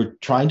 we're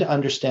trying to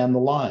understand the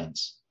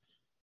lines.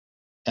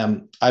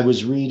 I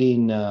was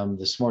reading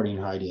this morning,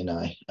 Heidi and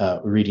I,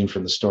 reading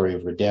from the story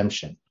of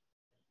redemption.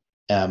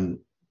 And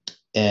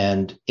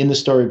in the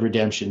story of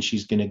redemption,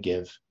 she's going to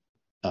give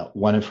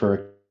one of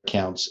her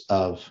accounts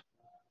of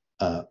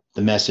the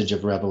message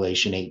of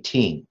Revelation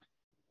 18,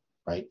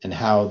 right? And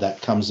how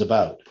that comes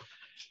about.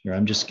 Here,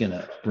 I'm just going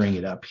to bring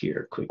it up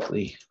here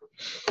quickly.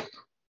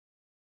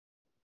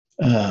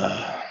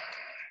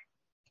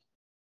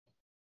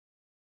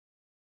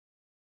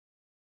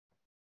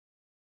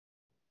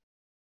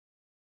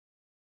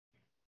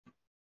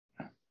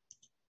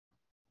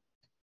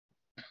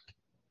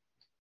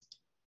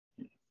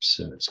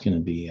 So it's going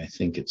to be, I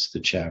think it's the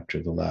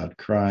chapter, The Loud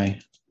Cry,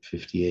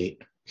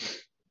 58.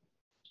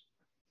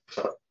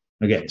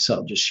 Okay, so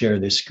I'll just share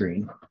this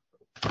screen.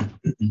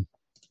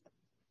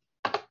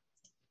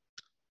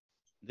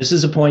 This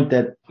is a point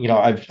that, you know,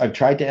 I've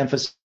tried to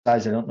emphasize. I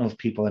don't know if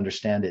people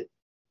understand it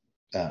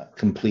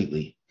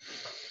completely.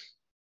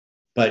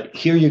 But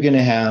here you're going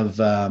to have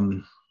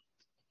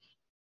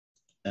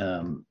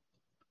Ellen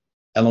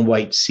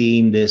White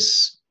seeing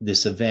this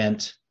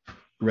event,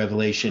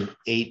 Revelation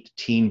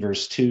 18,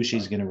 verse 2,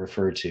 she's going to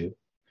refer to.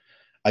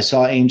 I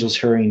saw angels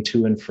hurrying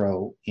to and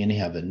fro in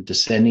heaven,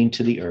 descending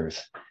to the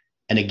earth,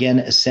 and again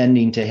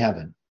ascending to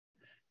heaven,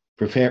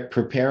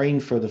 preparing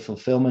for the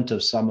fulfillment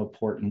of some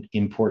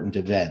important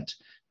event.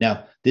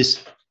 Now,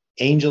 this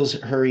angels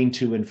hurrying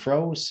to and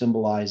fro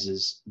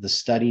symbolizes the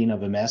studying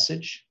of a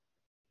message,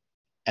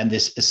 and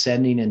this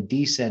ascending and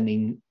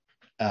descending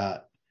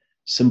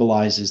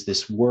symbolizes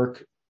this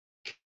work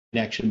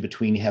connection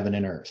between heaven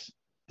and earth.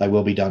 Thy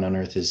will be done on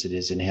earth as it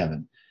is in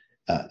heaven.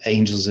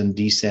 Angels and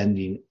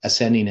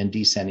ascending and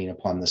descending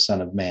upon the Son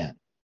of Man,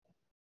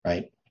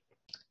 right?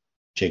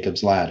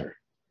 Jacob's ladder.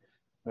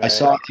 Right.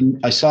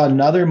 I saw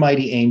another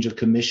mighty angel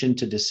commissioned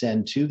to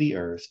descend to the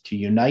earth to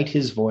unite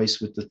his voice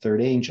with the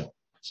third angel.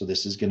 So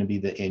this is going to be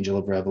the angel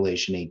of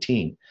Revelation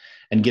 18,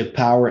 and give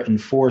power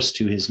and force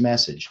to his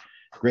message.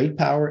 Great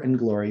power and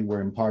glory were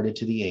imparted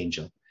to the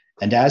angel,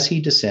 and as he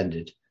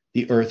descended,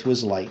 the earth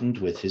was lightened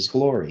with his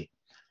glory.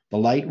 The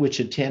light which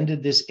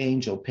attended this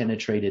angel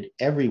penetrated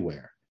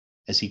everywhere,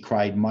 as he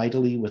cried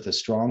mightily with a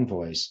strong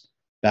voice,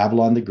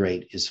 Babylon the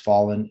Great is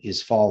fallen,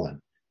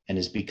 and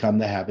is become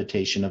the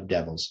habitation of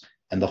devils,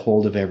 and the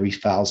hold of every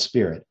foul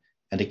spirit,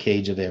 and a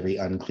cage of every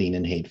unclean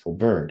and hateful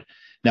bird.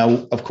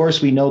 Now, of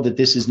course, we know that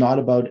this is not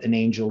about an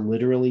angel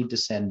literally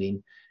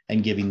descending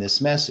and giving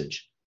this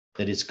message,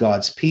 that it's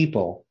God's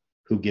people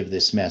who give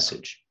this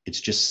message.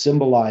 It's just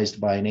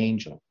symbolized by an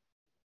angel.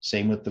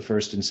 Same with the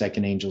first and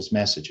second angel's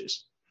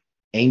messages.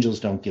 Angels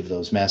don't give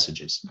those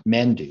messages.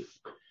 Men do.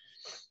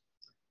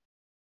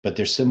 But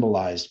they're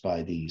symbolized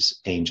by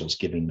these angels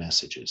giving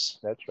messages.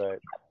 That's right.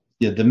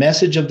 The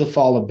message of the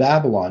fall of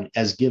Babylon,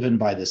 as given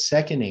by the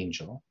second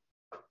angel,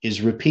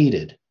 is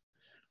repeated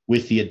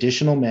with the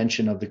additional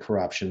mention of the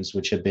corruptions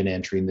which have been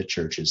entering the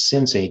churches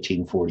since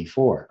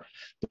 1844.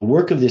 The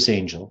work of this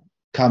angel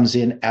comes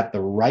in at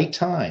the right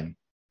time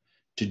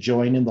to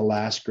join in the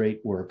last great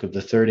work of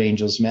the third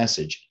angel's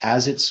message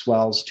as it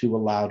swells to a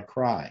loud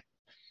cry.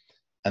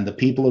 And the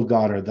people of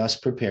God are thus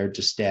prepared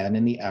to stand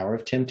in the hour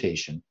of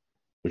temptation,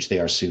 which they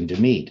are soon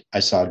to meet. I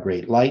saw a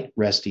great light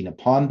resting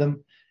upon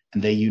them,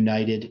 and they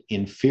united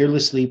in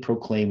fearlessly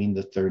proclaiming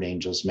the third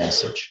angel's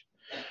message.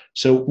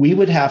 So we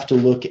would have to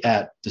look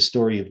at the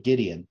story of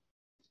Gideon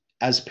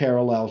as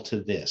parallel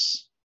to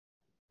this,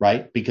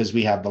 right? Because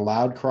we have the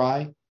loud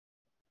cry,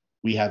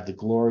 we have the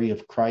glory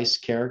of Christ's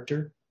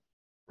character,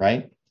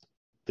 right?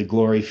 The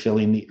glory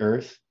filling the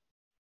earth.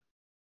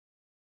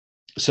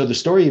 So the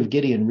story of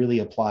Gideon really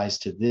applies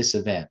to this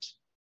event,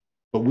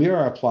 but we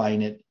are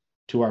applying it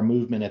to our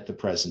movement at the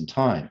present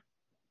time.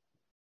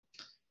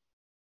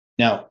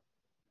 Now,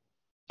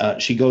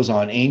 she goes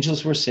on,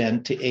 angels were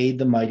sent to aid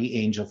the mighty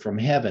angel from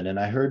heaven, and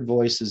I heard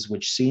voices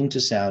which seemed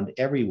to sound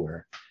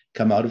everywhere,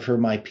 come out of her,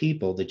 my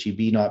people, that ye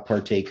be not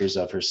partakers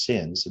of her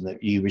sins, and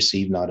that ye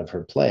receive not of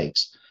her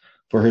plagues.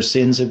 For her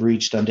sins have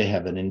reached unto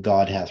heaven, and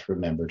God hath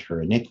remembered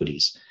her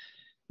iniquities.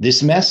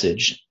 This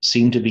message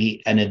seemed to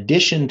be an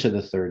addition to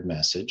the third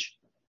message,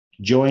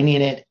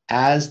 joining it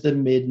as the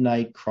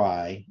midnight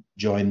cry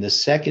joined the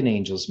second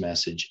angel's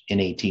message in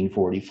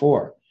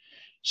 1844.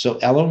 So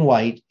Ellen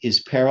White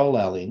is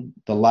paralleling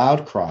the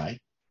loud cry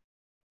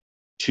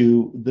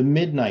to the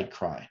midnight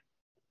cry.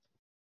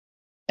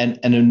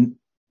 And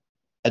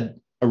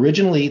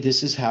originally,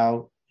 this is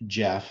how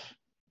Jeff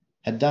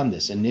had done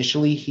this.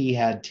 Initially, he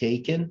had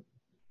taken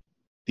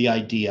the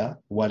idea,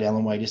 what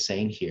Ellen White is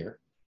saying here,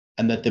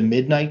 and that the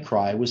midnight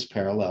cry was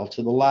parallel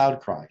to the loud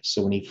cry.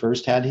 So when he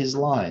first had his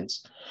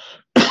lines,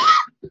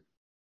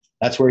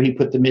 that's where he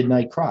put the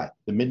midnight cry.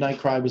 The midnight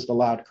cry was the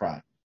loud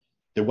cry.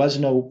 There was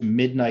no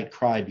midnight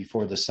cry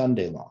before the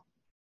Sunday law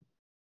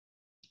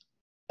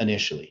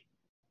initially.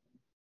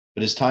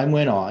 But as time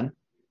went on,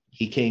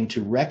 he came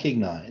to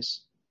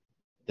recognize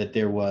that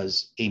there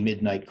was a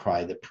midnight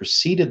cry that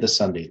preceded the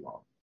Sunday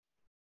law,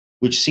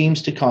 which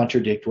seems to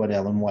contradict what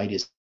Ellen White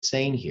is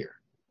saying here.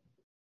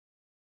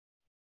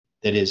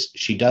 That is,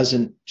 she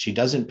doesn't take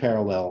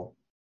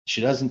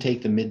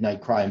the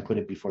midnight cry and put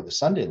it before the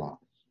Sunday law.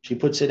 She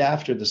puts it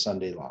after the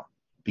Sunday law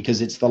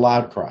because it's the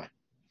loud cry.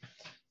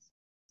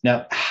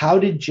 Now, how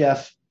did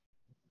Jeff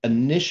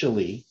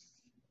initially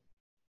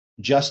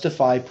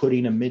justify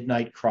putting a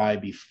midnight cry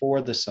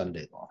before the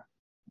Sunday law?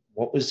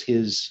 What was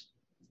his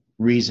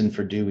reason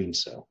for doing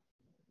so?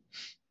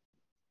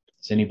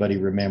 Does anybody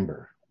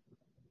remember?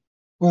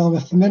 Well,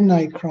 with the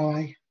midnight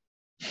cry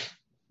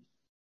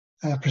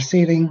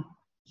preceding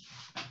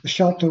the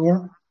shut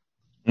door,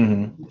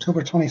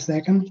 October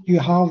 22nd, you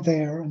have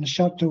there in the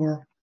shut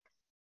door,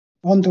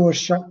 one door is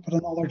shut, but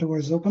another door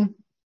is open.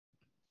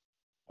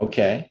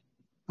 Okay.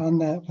 And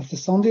with the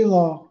Sunday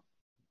law,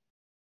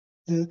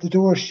 the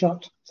door is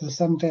shut to the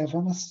Seventh-day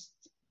Adventists,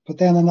 but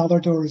then another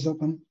door is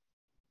open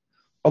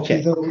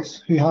Okay. to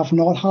those who have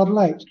not had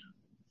light.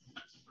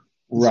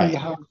 Right. So you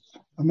have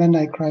a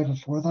midnight cry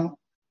before that.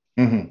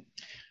 Mm-hmm.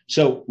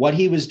 So what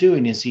he was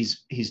doing is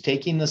he's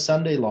taking the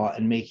Sunday law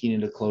and making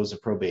it a close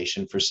of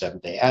probation for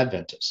Seventh-day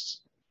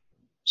Adventists.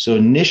 So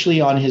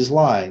initially on his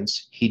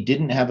lines, he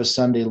didn't have a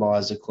Sunday law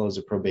as a close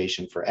of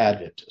probation for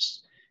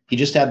Adventists. He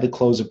just had the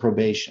close of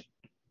probation.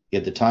 He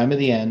had the time of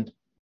the end,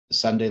 the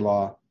Sunday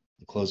law,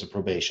 the close of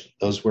probation.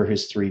 Those were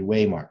his three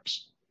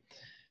waymarks.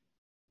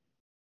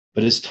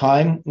 But as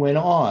time went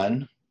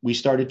on, we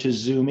started to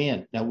zoom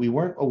in. Now, we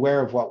weren't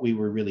aware of what we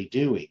were really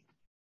doing,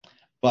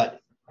 but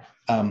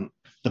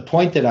the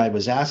point that I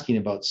was asking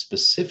about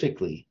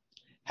specifically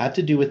had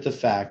to do with the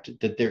fact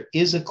that there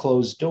is a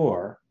closed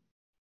door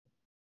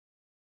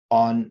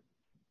on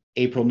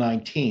April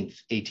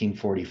 19th,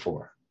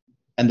 1844,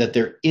 and that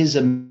there is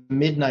a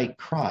midnight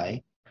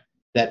cry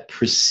that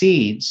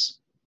precedes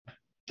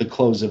the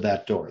close of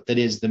that door. That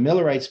is, the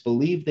Millerites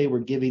believed they were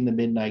giving the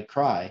midnight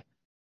cry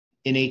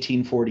in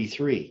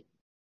 1843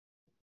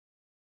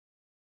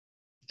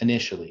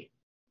 initially.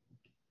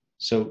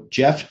 So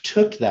Jeff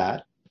took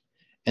that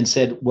and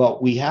said, well,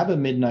 we have a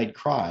midnight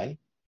cry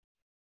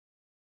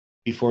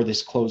before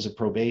this close of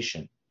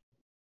probation.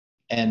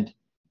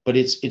 But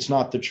it's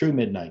not the true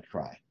midnight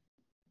cry,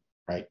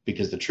 right?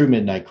 Because the true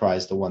midnight cry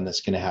is the one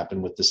that's going to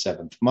happen with the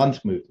seventh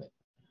month movement.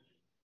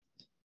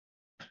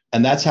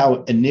 And that's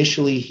how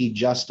initially he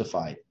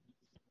justified it.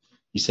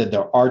 He said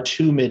there are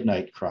two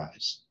midnight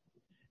cries.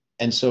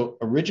 And so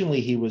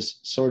originally he was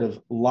sort of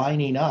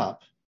lining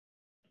up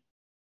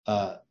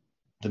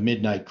the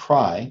midnight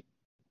cry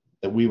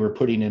that we were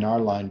putting in our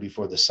line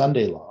before the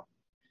Sunday law.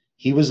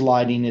 He was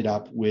lining it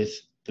up with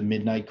the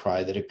midnight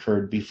cry that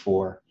occurred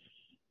before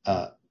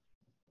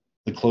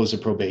the close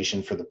of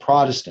probation for the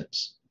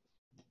Protestants.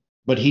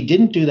 But he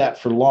didn't do that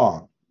for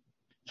long.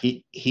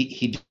 He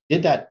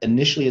did that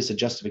initially as a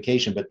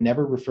justification, but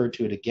never referred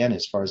to it again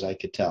as far as I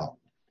could tell.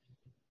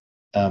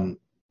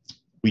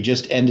 We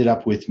just ended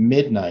up with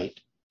midnight,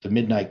 the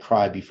midnight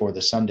cry before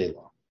the Sunday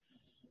law.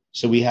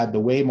 So we had the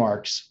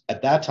waymarks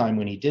at that time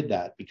when he did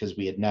that, because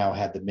we had now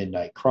had the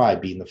midnight cry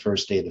being the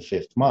first day of the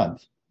fifth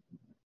month.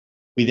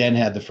 We then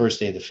had the first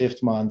day of the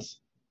fifth month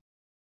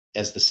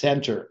as the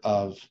center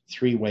of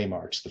three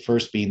waymarks, the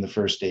first being the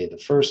first day of the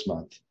first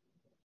month,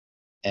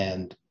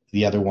 and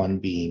the other one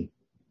being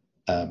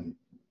the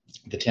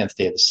 10th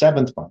day of the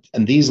seventh month.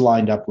 And these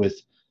lined up with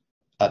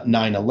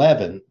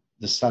 9/11,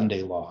 the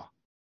Sunday law,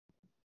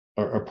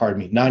 or pardon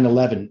me,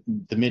 9/11,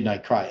 the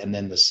midnight cry, and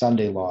then the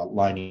Sunday law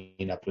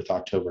lining up with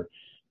October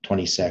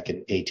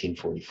 22nd,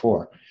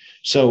 1844.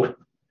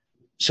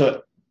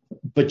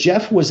 But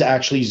Jeff was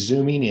actually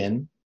zooming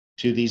in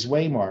to these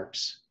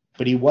waymarks,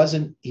 but he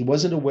wasn't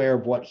aware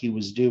of what he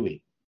was doing.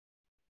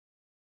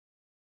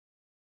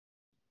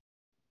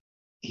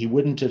 He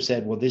wouldn't have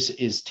said, well, this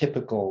is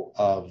typical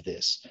of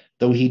this,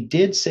 though he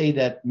did say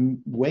that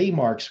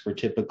waymarks were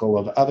typical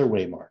of other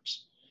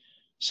waymarks.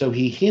 So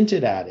he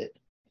hinted at it,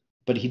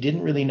 but he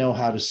didn't really know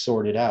how to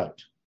sort it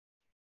out.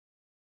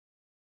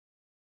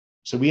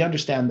 So we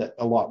understand that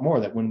a lot more,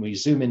 that when we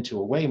zoom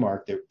into a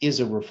waymark, there is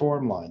a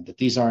reform line, that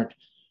these aren't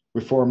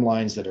reform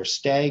lines that are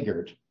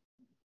staggered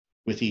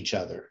with each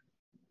other,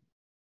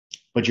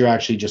 but you're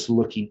actually just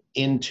looking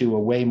into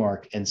a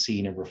waymark and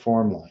seeing a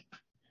reform line.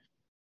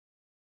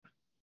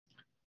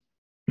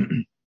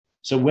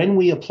 So when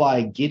we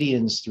apply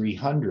Gideon's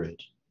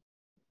 300,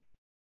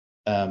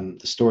 the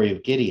story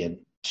of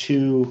Gideon,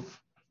 to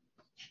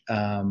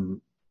our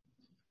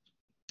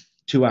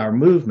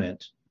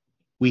movement,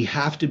 we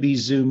have to be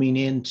zooming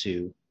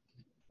into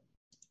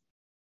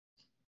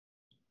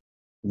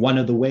one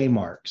of the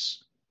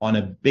waymarks on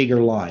a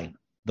bigger line,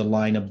 the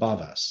line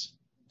above us,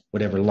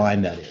 whatever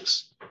line that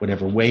is,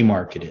 whatever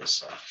waymark it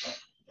is.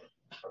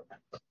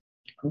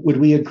 Would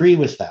we agree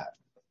with that?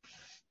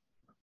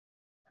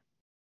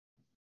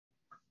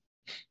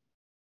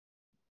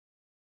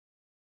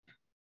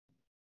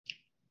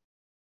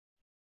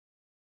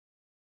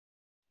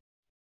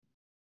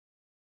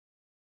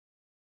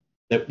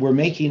 That we're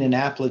making an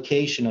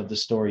application of the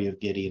story of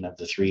Gideon of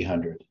the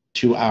 300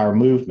 to our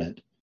movement,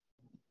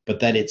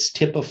 but that it's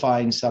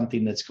typifying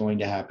something that's going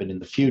to happen in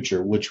the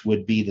future, which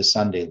would be the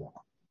Sunday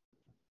law.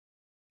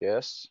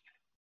 Yes.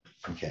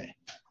 Okay.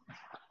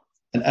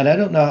 And I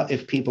don't know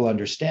if people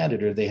understand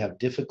it or they have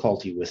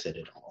difficulty with it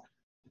at all.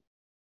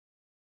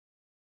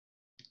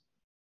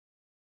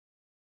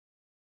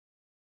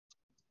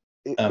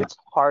 It's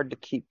hard to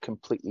keep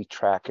completely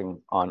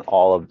tracking on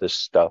all of this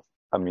stuff.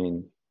 I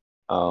mean,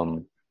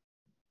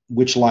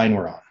 which line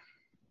we're on.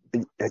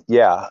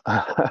 Yeah.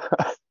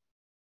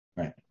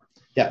 Right.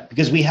 Yeah,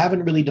 because we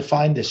haven't really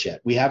defined this yet.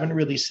 We haven't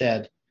really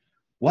said,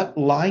 what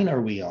line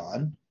are we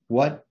on?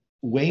 What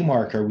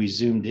waymark are we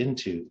zoomed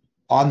into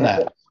on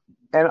that?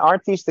 And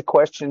aren't these the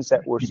questions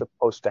that we're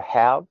supposed to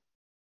have?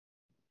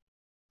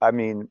 I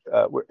mean,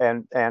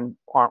 and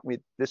aren't we,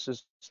 this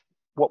is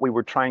what we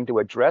were trying to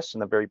address in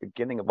the very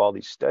beginning of all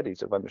these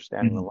studies of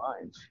understanding the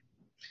lines.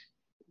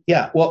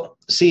 Yeah, well,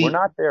 see, we're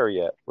not there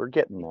yet. We're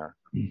getting there.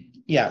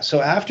 Yeah.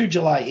 So after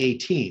July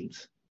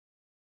 18th,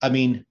 I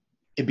mean,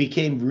 it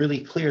became really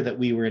clear that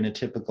we were in a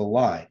typical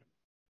line.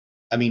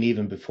 I mean,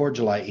 even before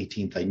July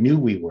 18th, I knew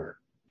we were.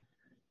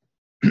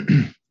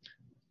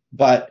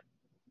 But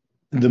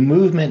the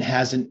movement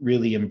hasn't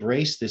really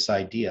embraced this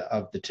idea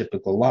of the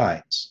typical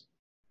lines.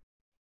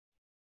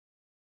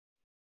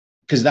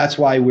 Because that's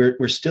why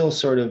we're still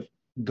sort of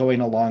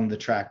going along the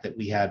track that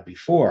we had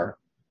before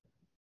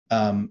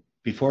July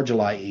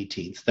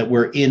 18th, that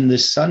we're in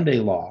this Sunday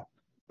law,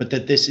 but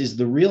that this is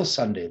the real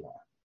Sunday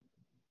law,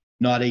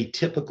 not a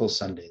typical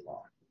Sunday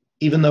law.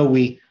 Even though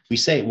we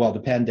say, well, the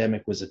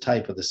pandemic was a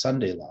type of the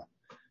Sunday law,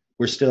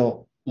 we're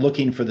still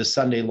looking for the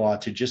Sunday law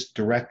to just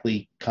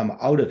directly come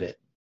out of it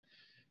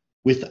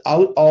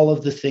without all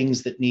of the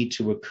things that need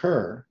to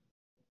occur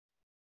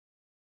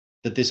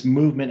that this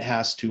movement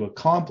has to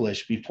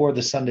accomplish before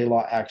the Sunday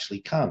law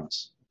actually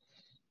comes.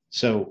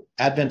 So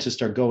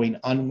Adventists are going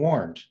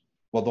unwarned.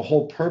 Well, the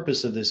whole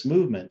purpose of this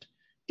movement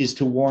is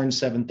to warn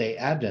Seventh-day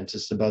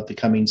Adventists about the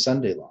coming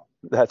Sunday law.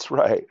 That's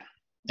right.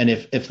 And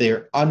if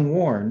they're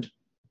unwarned,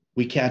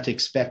 we can't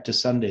expect a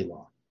Sunday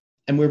law.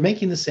 And we're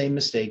making the same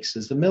mistakes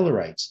as the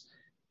Millerites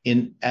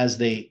as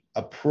they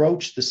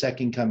approach the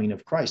second coming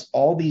of Christ.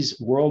 All these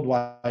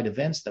worldwide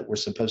events that were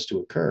supposed to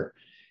occur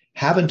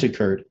haven't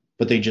occurred,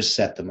 but they just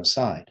set them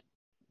aside.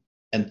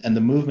 And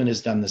the movement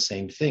has done the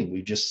same thing.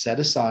 We've just set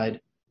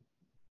aside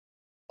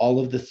all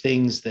of the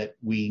things that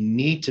we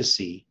need to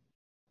see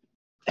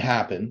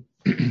happen,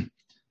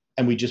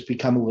 and we just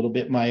become a little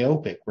bit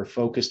myopic. We're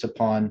focused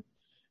upon,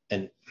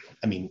 and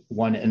I mean,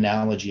 one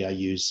analogy I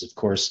use, of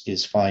course,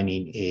 is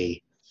finding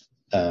a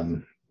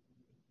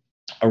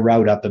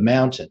route up a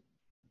mountain,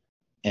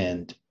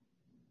 and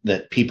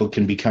that people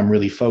can become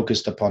really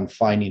focused upon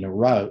finding a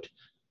route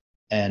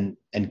and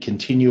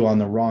continue on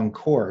the wrong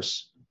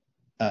course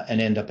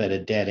and end up at a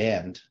dead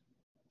end,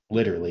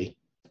 literally,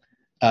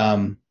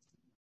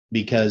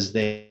 because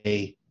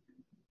they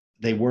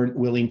weren't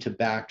willing to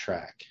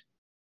backtrack.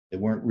 They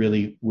weren't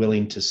really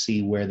willing to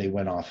see where they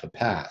went off a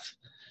path.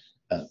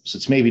 So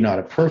it's maybe not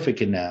a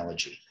perfect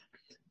analogy,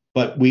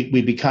 but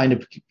we kind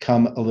of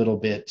become a little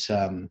bit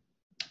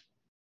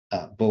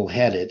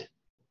bullheaded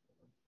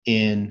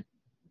in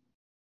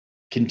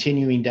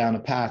continuing down a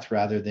path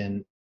rather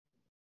than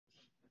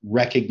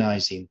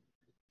recognizing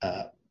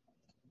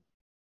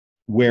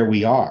where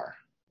we are.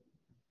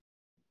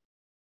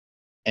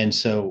 And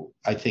so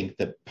I think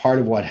that part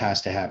of what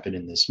has to happen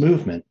in this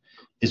movement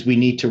is we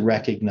need to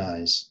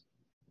recognize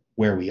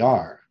where we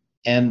are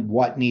and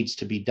what needs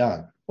to be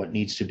done, what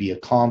needs to be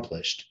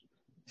accomplished,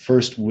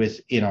 first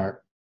within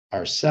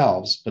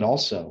ourselves, but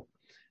also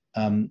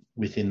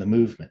within the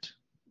movement.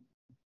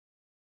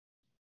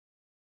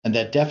 And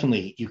that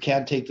definitely, you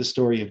can't take the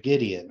story of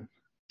Gideon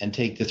and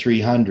take the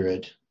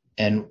 300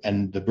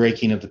 and the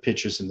breaking of the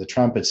pitchers and the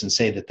trumpets and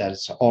say that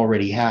that's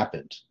already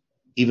happened.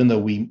 Even though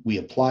we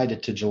applied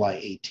it to July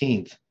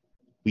 18th,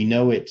 we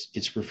know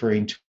it's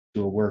referring to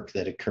a work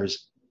that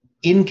occurs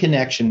in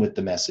connection with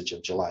the message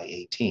of July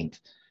 18th.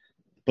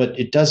 But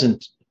it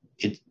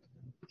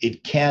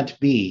can't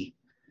be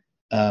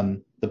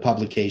the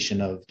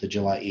publication of the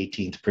July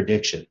 18th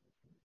prediction,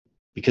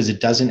 because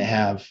it doesn't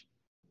have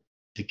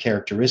the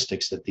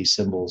characteristics that these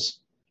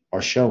symbols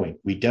are showing.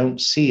 We don't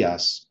see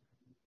us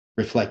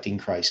reflecting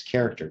Christ's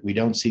character. We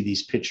don't see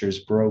these pictures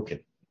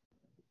broken.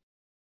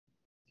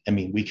 I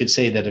mean, we could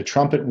say that a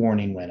trumpet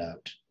warning went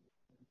out,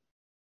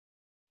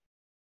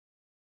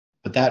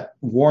 but that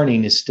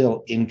warning is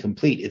still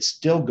incomplete. It's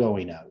still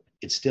going out.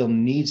 It still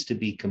needs to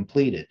be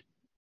completed.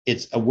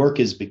 A work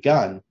is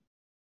begun,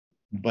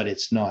 but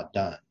it's not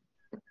done.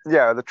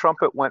 Yeah, the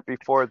trumpet went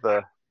before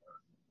the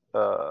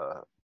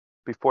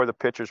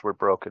pitchers were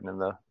broken and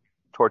the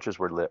torches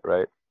were lit,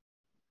 right?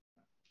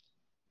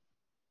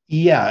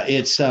 Yeah,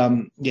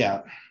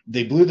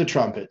 they blew the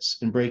trumpets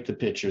and break the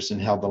pitchers and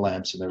held the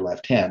lamps in their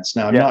left hands.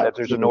 Now,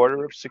 there's an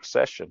order of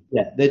succession.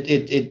 Yeah,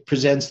 it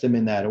presents them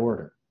in that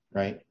order,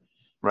 right?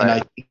 Right. And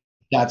I think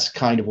that's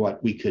kind of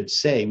what we could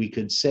say. We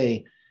could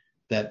say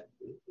that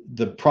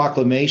the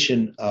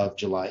proclamation of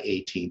July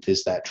 18th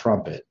is that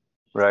trumpet.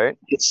 Right.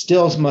 It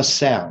still must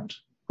sound,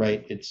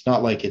 right? It's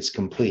not like it's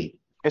complete.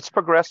 It's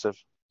progressive.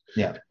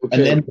 Yeah.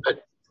 Okay, and then,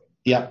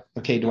 yeah.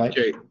 Okay, Dwight.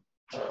 Okay.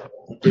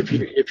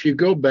 If you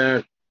go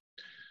back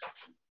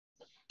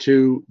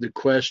to the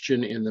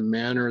question in the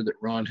manner that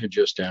Ron had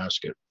just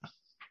asked it,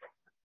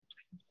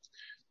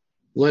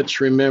 let's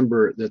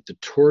remember that the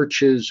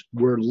torches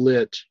were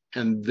lit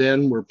and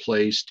then were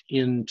placed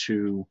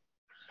into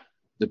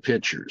the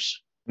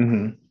pitchers,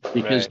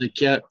 because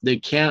they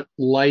can't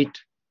light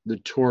the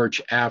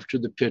torch after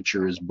the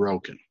pitcher is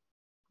broken.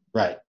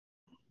 Right.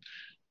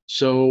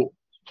 So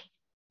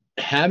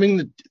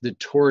having the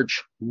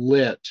torch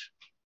lit,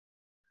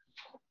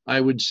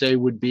 I would say,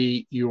 would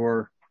be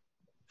your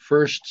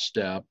first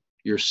step.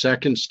 Your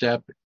second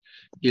step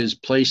is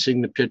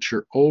placing the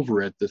pitcher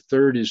over it. The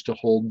third is to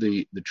hold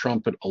the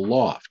trumpet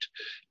aloft.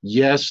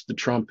 Yes, the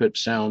trumpet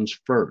sounds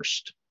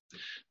first.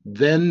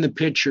 Then the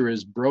pitcher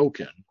is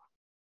broken,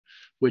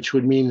 which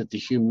would mean that the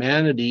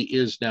humanity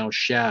is now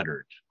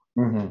shattered.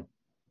 Mm-hmm.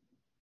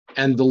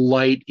 And the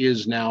light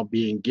is now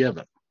being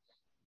given.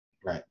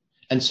 Right.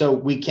 And so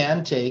we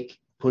can take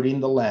putting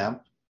the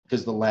lamp,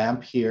 because the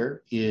lamp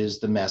here is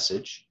the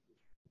message,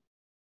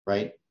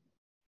 right?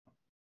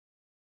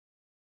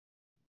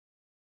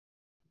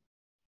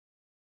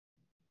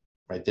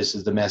 Right. This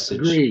is the message.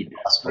 Agreed.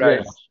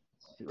 Right.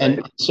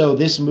 And so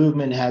this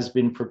movement has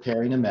been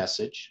preparing a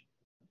message,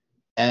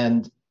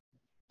 and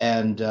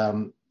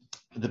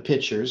the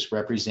pictures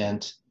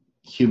represent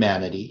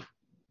humanity,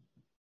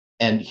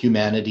 and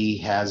humanity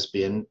has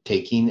been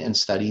taking and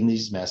studying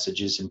these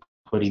messages and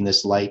putting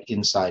this light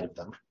inside of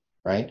them,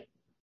 right?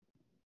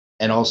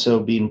 And also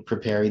been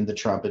preparing the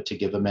trumpet to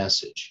give a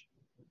message.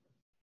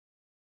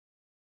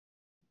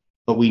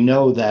 But we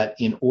know that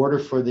in order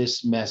for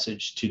this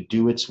message to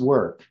do its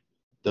work,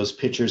 those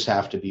pictures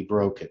have to be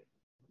broken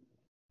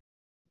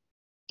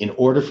in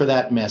order for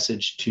that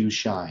message to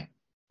shine.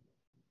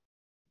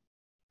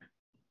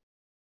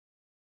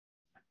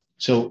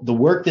 So the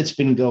work that's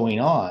been going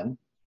on,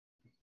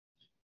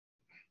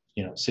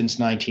 since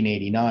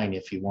 1989,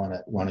 if you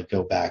want to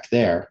go back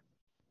there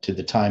to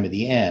the time of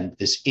the end,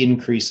 this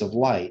increase of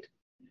light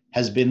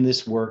has been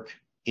this work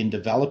in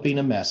developing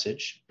a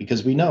message,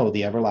 because we know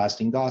the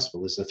everlasting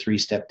gospel is a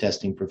three-step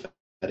testing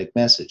prophetic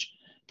message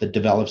that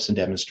develops and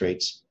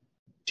demonstrates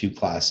two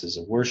classes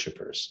of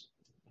worshipers.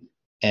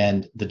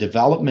 And the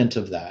development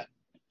of that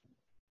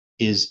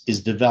is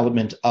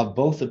development of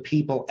both a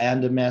people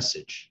and a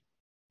message.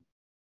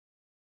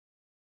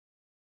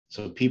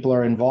 So people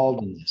are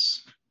involved in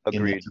this.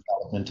 Agreed. In the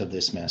development of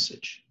this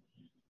message.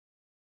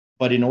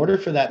 But in order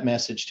for that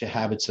message to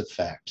have its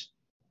effect,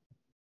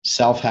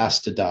 self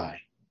has to die.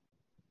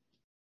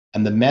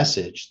 And the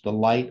message, the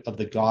light of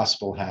the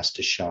gospel, has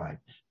to shine.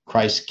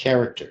 Christ's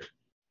character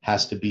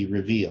has to be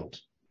revealed.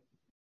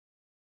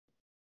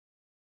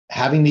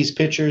 Having these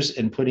pictures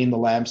and putting the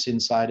lamps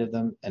inside of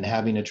them and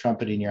having a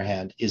trumpet in your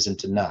hand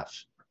isn't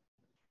enough.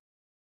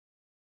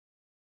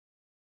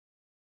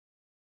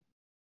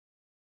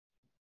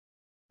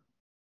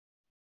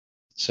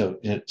 So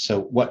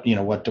what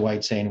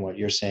Dwight's saying, what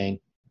you're saying,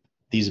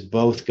 these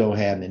both go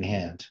hand in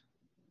hand.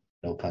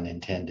 No pun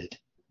intended.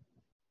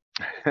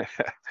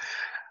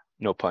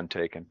 No pun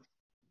taken.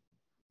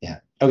 Yeah.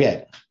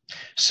 Okay.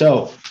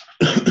 So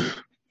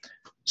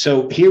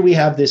here we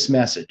have this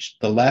message.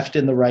 The left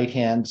and the right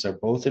hands are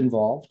both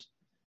involved.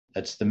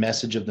 That's the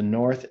message of the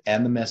north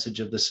and the message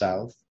of the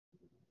south.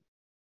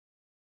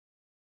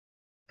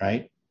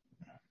 Right?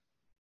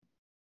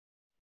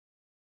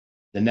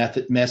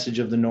 The message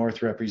of the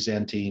north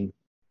representing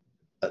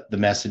the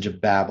message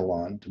of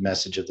Babylon, the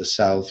message of the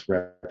south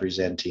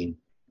representing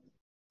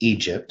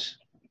Egypt,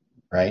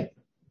 right?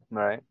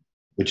 Right.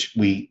 Which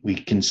we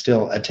can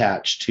still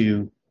attach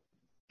to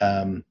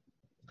the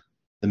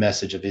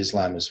message of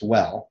Islam as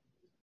well.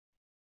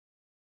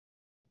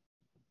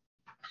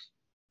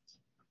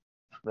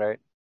 Right.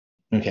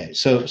 Okay,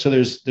 so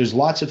there's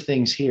lots of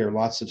things here,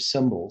 lots of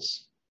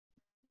symbols,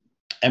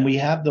 and we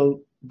have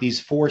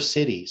these four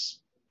cities.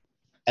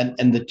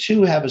 And the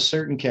two have a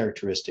certain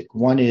characteristic.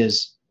 One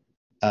is,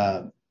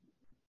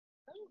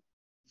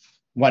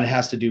 one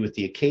has to do with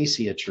the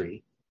acacia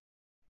tree,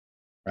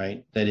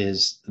 right? That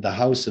is the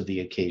house of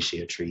the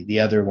acacia tree. The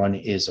other one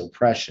is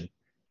oppression.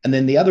 And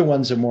then the other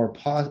ones are more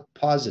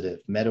positive,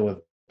 meadow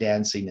of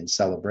dancing and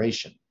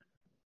celebration.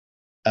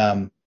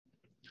 So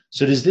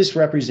does this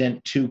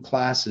represent two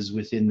classes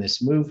within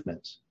this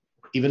movement?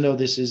 Even though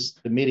this is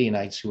the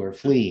Midianites who are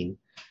fleeing,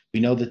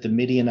 we know that the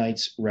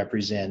Midianites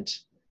represent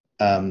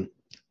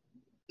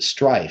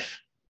strife.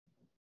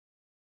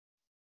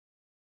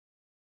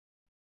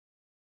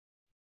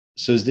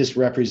 So is this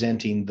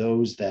representing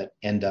those that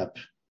end up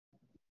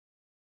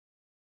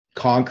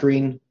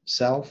conquering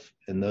self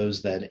and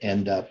those that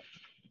end up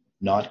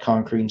not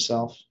conquering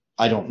self?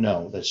 I don't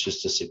know. That's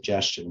just a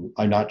suggestion.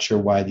 I'm not sure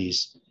why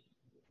these,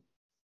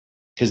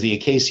 because the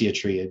acacia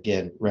tree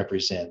again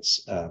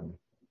represents a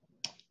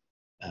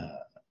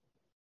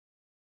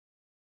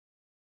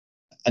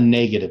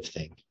negative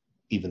thing,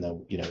 even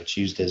though it's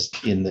used as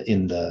in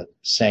the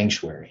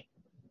sanctuary.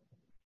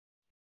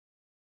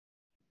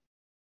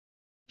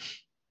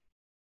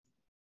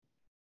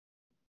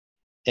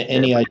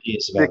 Any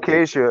ideas about the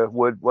acacia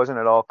wood? Wasn't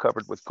it all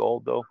covered with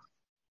gold though?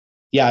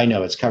 Yeah, I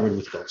know it's covered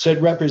with gold. So it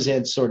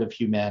represents sort of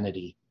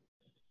humanity.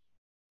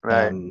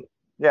 Right.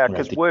 Yeah,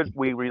 because right. wood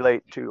we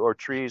relate to, or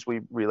trees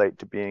we relate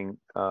to being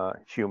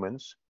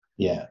humans.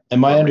 Yeah,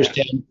 and my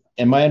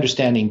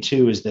understanding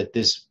too is that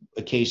this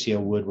acacia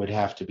wood would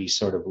have to be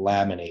sort of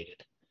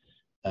laminated.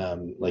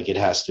 Like it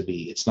has to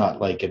be. It's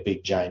not like a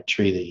big giant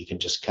tree that you can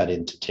just cut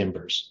into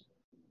timbers.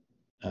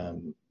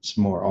 It's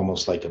more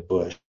almost like a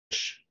bush.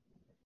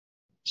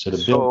 So to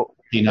build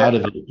something out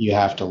of it, you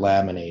have to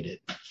laminate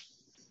it.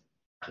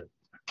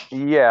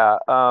 Yeah,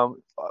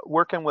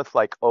 working with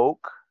like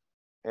oak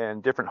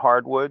and different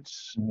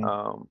hardwoods,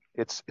 Mm-hmm.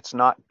 it's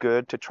not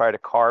good to try to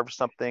carve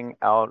something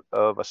out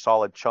of a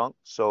solid chunk.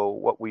 So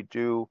what we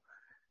do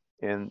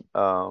in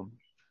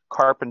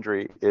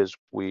carpentry is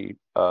we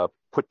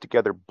put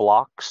together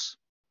blocks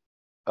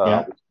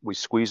Yeah. We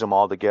squeeze them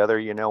all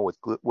together, with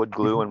wood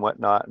glue and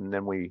whatnot, and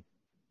then we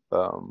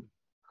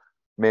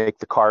make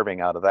the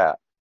carving out of that.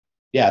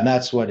 Yeah, and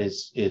that's what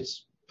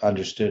is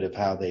understood of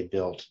how they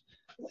built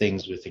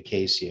things with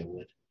acacia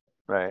wood.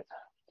 Right.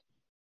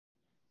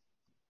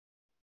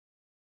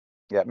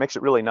 Yeah, it makes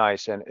it really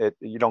nice, and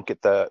you don't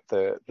get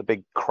the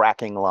big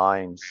cracking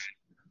lines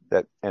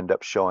that end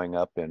up showing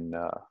up in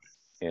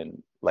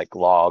like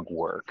log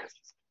work.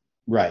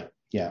 Right.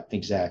 Yeah,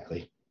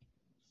 exactly.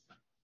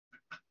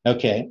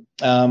 Okay.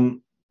 Now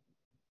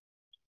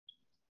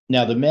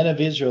the men of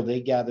Israel, they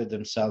gathered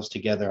themselves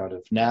together out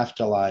of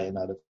Naphtali and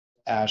out of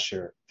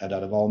Asher and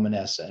out of all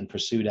Manasseh and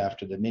pursued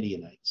after the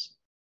Midianites.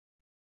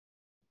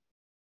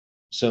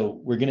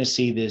 So we're going to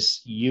see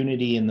this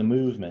unity in the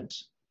movement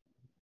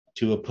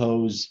to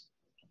oppose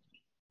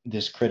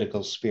this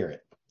critical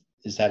spirit.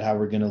 Is that how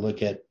we're going to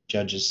look at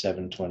Judges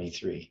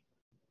 7:23?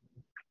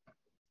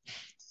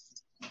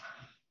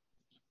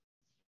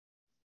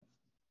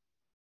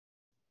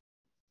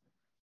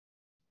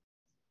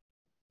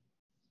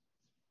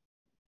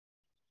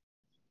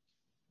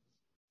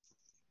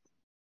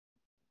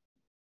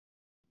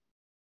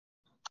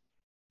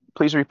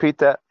 Please repeat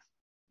that,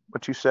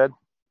 what you said.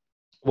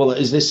 Well,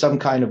 is this some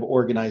kind of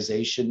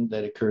organization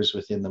that occurs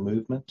within the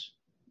movement?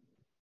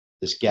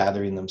 This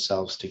gathering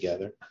themselves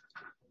together?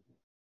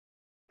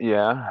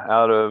 Yeah,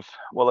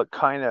 it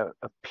kind of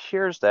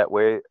appears that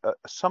way,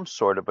 some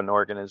sort of an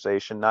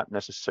organization, not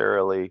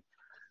necessarily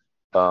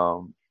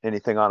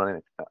anything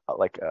on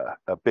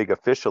a big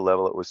official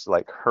level. It was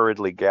like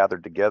hurriedly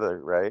gathered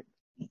together, right?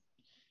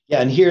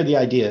 Yeah, and here the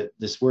idea,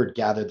 this word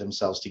gathered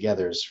themselves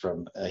together is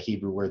from a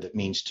Hebrew word that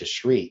means to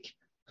shriek.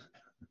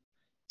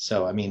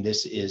 So, I mean,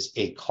 this is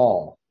a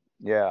call.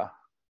 Yeah.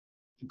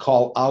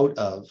 Call out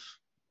of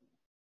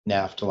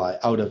Naphtali,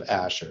 out of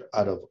Asher,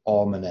 out of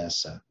all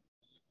Manasseh.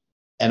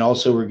 And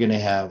also we're going to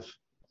have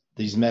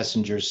these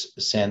messengers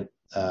sent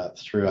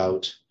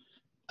throughout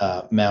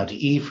Mount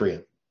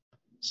Ephraim.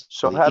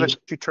 So how did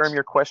you term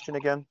your question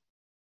again?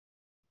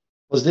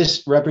 Does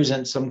this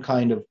represent some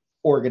kind of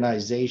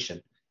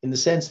organization in the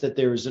sense that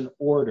there is an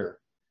order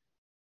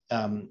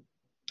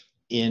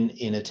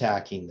in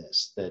attacking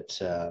this,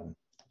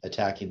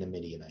 attacking the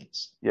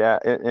Midianites? Yeah,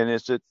 and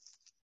is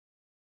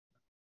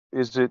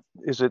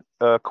it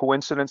a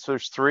coincidence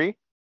there's three?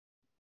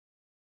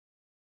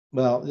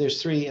 Well,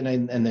 there's three, and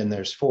then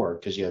there's four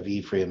because you have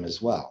Ephraim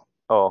as well.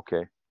 Oh,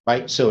 okay.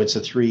 Right, so it's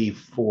a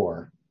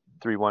 3-4.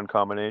 3-1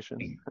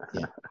 combination.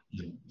 Yeah,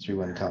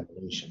 3-1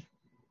 combination.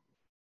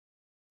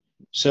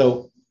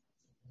 So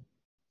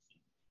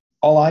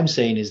all I'm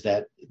saying is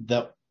that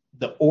the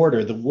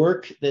order, the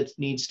work that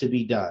needs to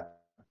be done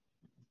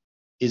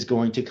is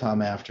going to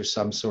come after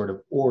some sort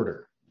of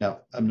order.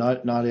 Now, I'm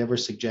not ever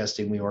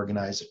suggesting we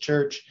organize a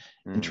church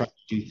and try to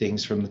do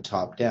things from the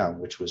top down,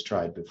 which was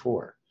tried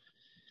before.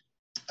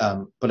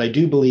 But I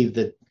do believe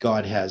that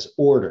God has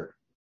order.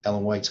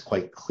 Ellen White's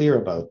quite clear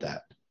about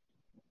that.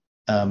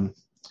 And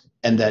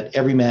that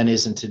every man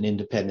isn't an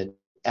independent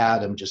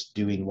atom just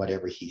doing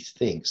whatever he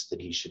thinks that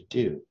he should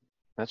do.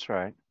 That's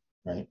right.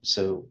 Right.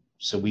 So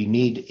we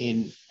need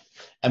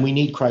we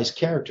need Christ's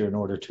character in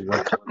order to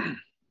work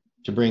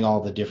to bring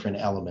all the different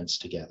elements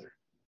together.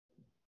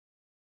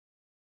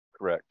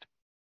 Correct.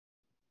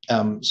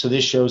 So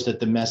this shows that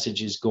the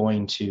message is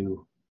going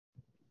to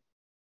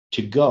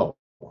go,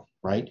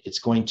 right? It's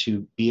going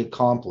to be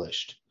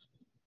accomplished,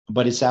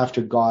 but it's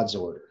after God's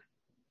order.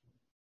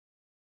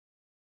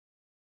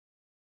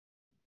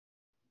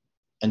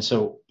 And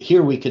so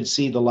here we could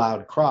see the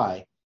loud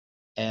cry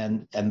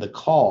and the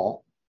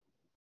call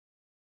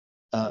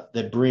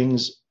that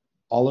brings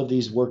all of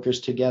these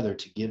workers together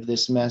to give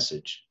this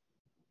message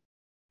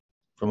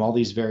from all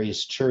these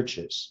various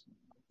churches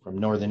from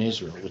northern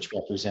Israel, which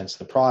represents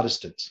the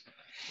Protestants.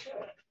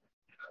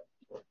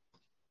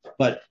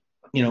 But,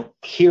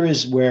 here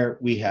is where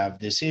we have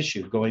this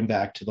issue, going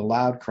back to the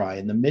loud cry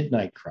and the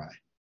midnight cry.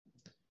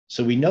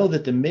 So we know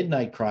that the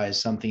midnight cry is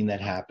something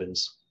that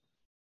happens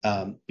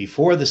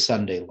before the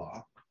Sunday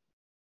law,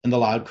 and the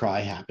loud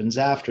cry happens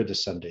after the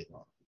Sunday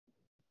law.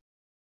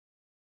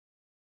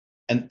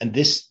 And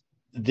this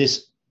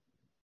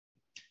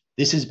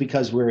is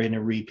because we're in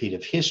a repeat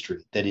of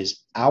history. That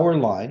is, our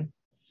line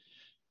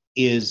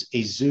is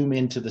a zoom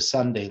into the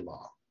Sunday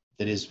law.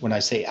 That is, when I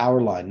say our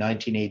line,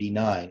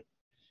 1989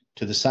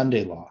 to the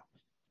Sunday law,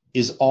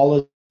 is all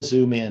a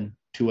zoom in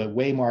to a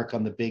waymark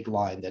on the big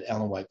line that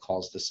Ellen White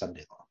calls the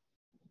Sunday law.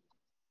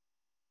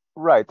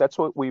 Right. That's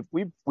what we've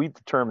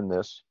determined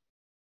this.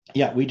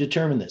 Yeah, we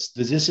determined this.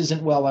 This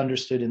isn't well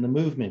understood in the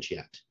movement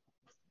yet.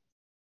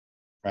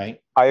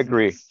 Right? I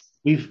agree.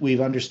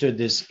 We've understood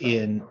this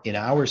in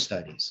our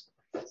studies.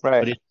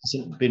 Right. But it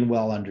hasn't been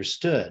well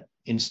understood.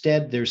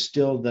 Instead, there's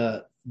still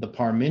the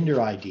Parminder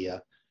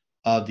idea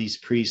of these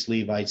priests,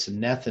 Levites,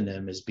 and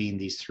Nethinim as being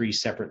these three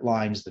separate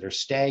lines that are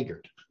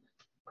staggered.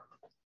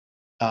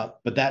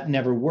 But that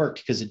never worked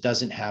because it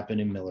doesn't happen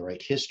in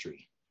Millerite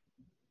history.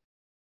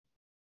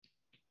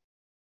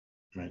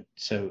 Right.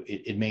 So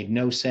it made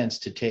no sense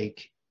to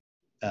take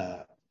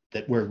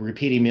that we're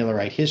repeating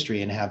Millerite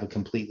history and have a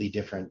completely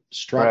different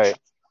structure.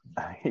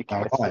 Right. It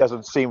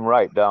doesn't seem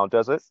right now,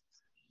 does it?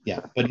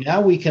 Yeah, but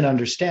now we can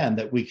understand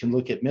that we can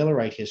look at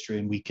Millerite history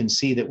and we can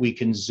see that we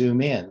can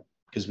zoom in,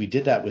 because we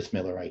did that with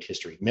Millerite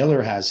history.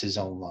 Miller has his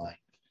own line.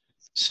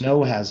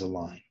 Snow has a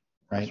line,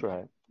 right? That's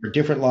right. There are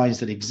different lines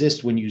that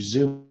exist when you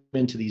zoom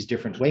into these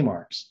different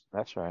waymarks.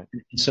 That's right.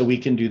 So we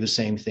can do the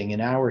same thing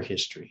in our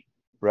history.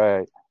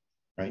 Right.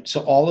 Right.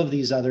 So all of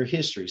these other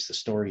histories, the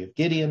story of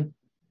Gideon,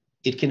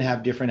 it can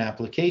have different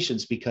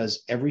applications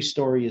because every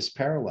story is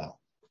parallel.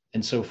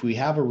 And so if we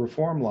have a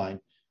reform line,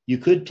 you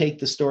could take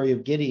the story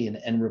of Gideon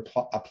and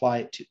apply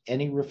it to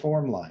any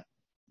reform line.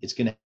 It's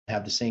going to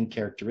have the same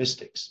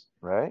characteristics.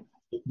 Right.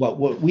 But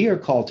what we are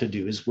called to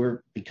do is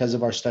because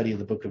of our study of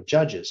the book of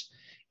Judges,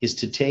 is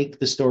to take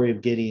the story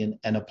of Gideon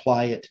and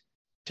apply it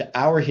to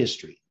our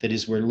history. That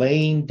is, we're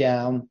laying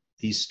down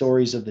these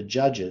stories of the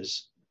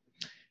judges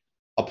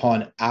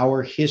upon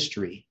our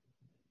history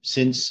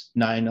since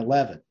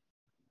 9/11,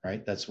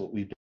 right? That's what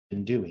we've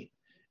been doing.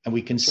 And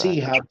we can see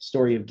how the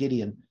story of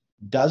Gideon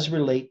does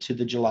relate to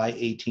the July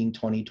 18,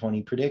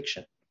 2020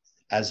 prediction,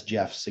 as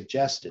Jeff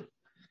suggested,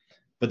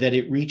 but that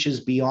it reaches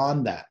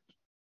beyond that,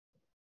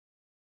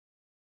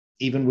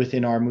 even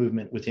within our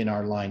movement, within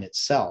our line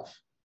itself.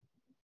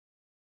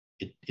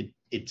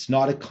 It's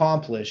not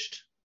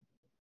accomplished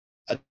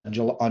on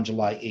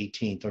July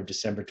 18th or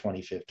December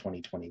 25th,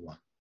 2021.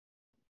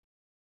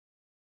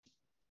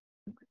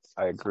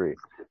 I agree. It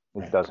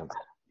Right. doesn't.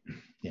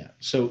 Yeah.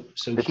 So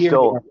It's here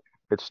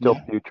still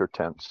Yeah. future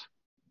tense.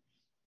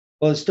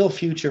 well, it's still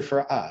future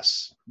for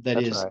us.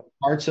 That's Is right.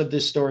 parts of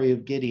this story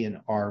of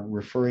Gideon are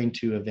referring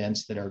to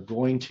events that are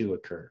going to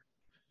occur.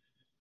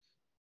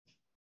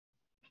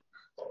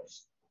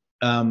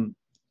 And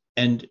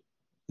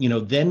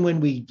then when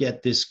we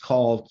get this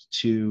call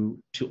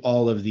to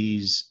all of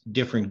these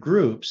different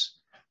groups,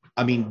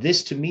 I mean,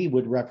 this to me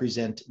would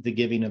represent the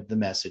giving of the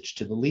message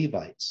to the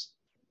Levites.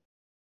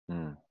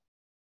 Hmm.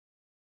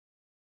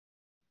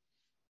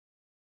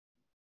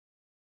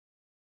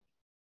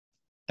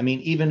 I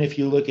mean, even if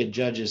you look at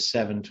Judges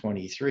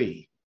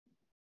 7:23,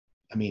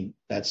 I mean,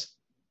 that's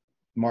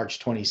March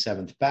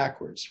 27th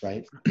backwards,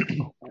 right?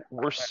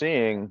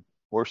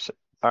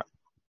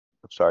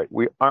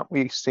 Aren't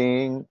we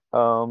seeing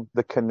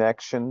the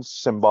connections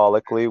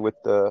symbolically with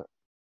the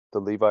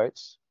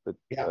Levites,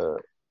 the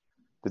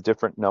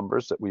different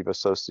numbers that we've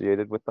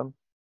associated with them?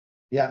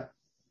 Yeah.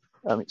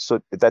 I mean,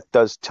 so that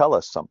does tell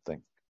us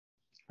something.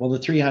 Well, the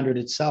 300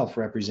 itself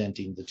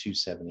representing the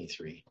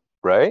 273.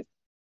 Right?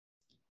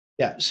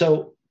 Yeah.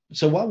 So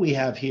what we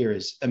have here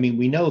is, I mean,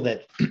 we know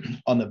that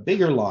on the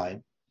bigger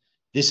line,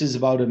 this is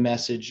about a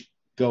message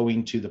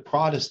going to the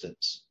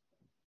Protestants.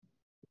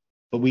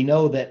 But we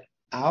know that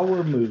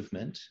our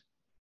movement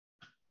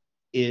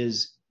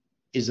is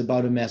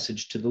about a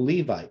message to the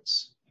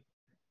Levites.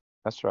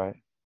 That's right.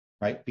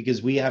 Right?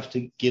 Because we have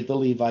to give the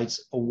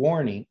Levites a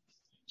warning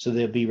so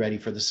they'll be ready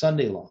for the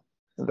Sunday law.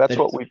 That's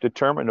what we've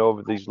determined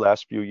over these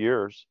last few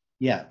years.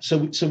 Yeah.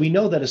 So we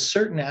know that a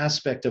certain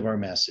aspect of our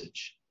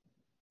message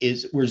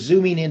is we're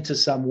zooming into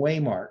some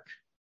waymark.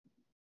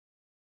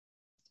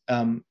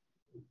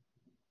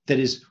 That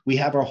is, we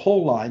have our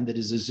whole line that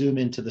is a zoom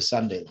into the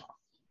Sunday law,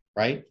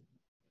 right?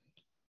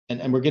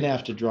 And we're going to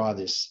have to draw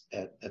this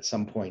at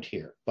some point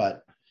here.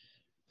 But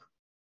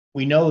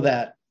we know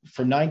that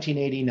from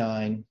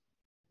 1989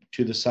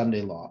 to the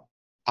Sunday law,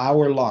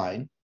 our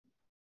line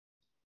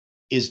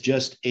is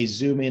just a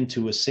zoom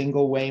into a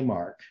single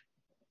waymark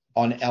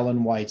on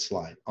Ellen White's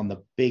line, on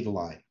the big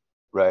line.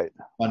 Right.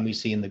 One we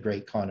see in the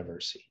Great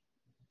Controversy,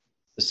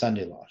 the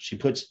Sunday law. She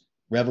puts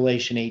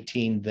Revelation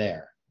 18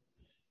 there.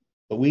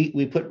 But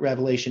we put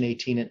Revelation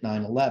 18 at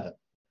 9/11.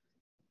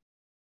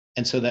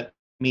 And so that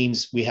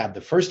means we have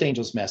the first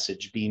angel's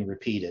message being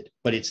repeated,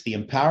 but it's the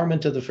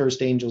empowerment of the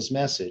first angel's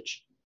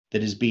message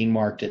that is being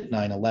marked at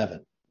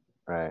 9/11.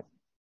 Right.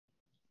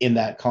 In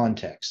that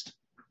context.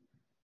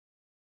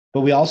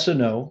 But we also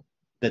know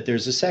that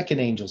there's a second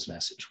angel's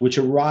message, which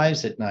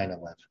arrives at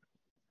 9/11.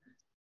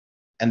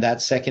 And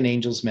that second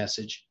angel's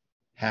message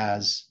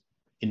has,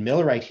 in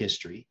Millerite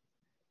history,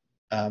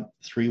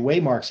 3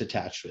 waymarks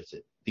attached with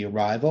it: the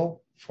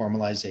arrival,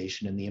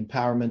 formalization, and the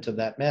empowerment of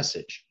that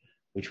message,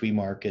 which we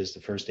mark as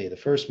the first day of the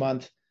first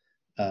month,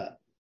 the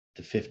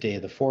 5th day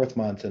of the 4th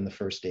month, and the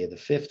first day of the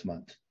 5th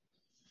month.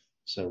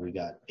 So we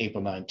got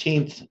April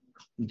 19th,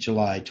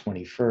 July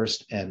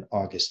 21st, and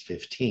August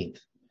 15th.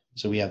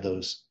 So we have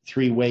those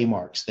 3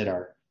 waymarks that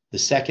are the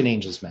second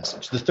angel's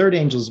message. The third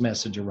angel's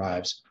message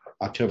arrives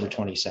October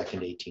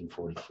 22nd,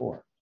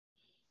 1844.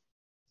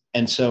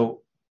 And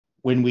so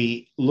when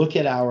we look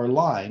at our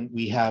line,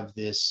 we have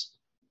this,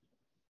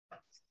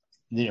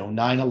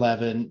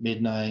 9/11,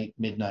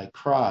 midnight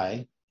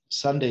cry,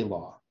 Sunday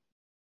law.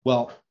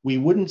 Well, we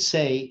wouldn't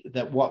say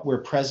that what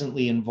we're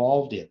presently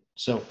involved in.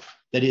 So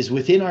that is,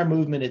 within our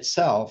movement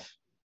itself,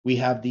 we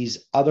have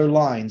these other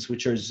lines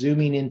which are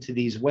zooming into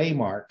these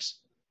waymarks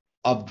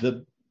of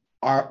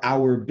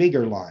our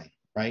bigger line,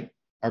 right?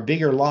 Our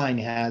bigger line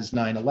has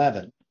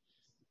 9/11,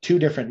 2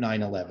 different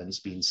 9/11s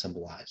being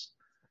symbolized.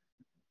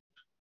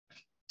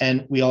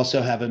 And we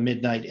also have a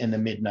midnight and a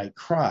midnight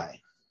cry.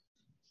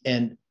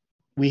 And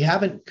we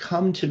haven't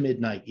come to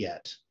midnight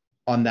yet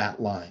on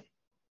that line.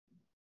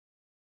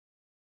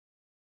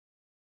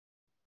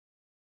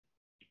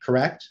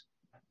 Correct?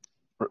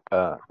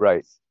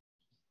 Right.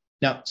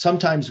 Now,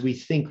 sometimes we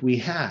think we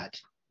had,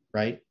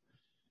 right?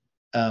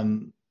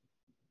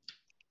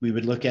 We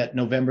would look at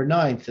November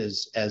 9th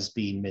as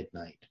being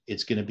midnight.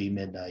 It's going to be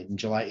midnight, and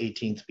July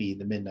 18th be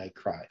the midnight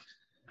cry.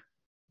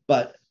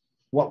 But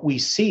what we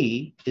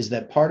see is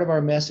that part of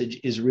our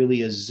message is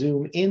really a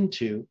zoom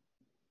into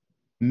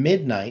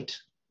midnight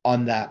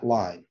on that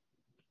line.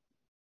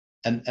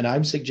 And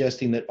I'm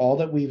suggesting that all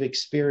that we've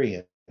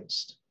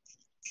experienced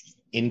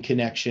in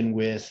connection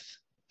with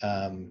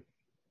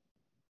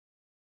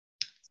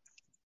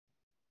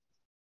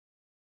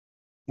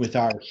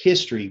our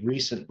history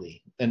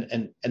recently,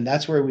 and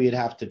that's where we'd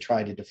have to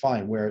try to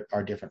define where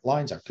our different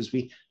lines are, because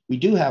we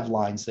do have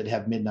lines that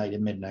have midnight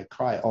and midnight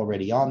cry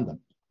already on them.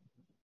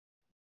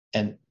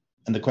 And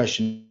the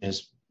question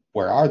is,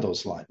 where are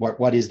those lines?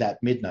 What is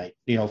that midnight?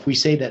 You know, if we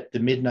say that the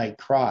midnight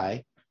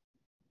cry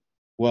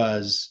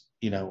was,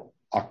 you know,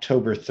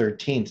 October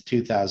 13th,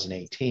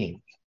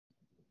 2018,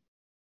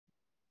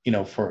 you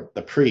know, for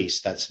the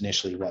priest, that's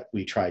initially what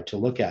we tried to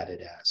look at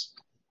it as.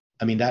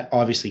 I mean, that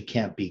obviously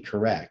can't be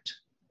correct,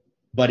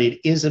 but it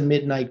is a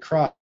midnight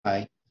cry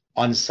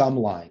on some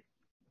line,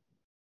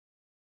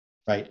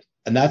 right?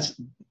 And that's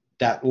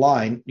that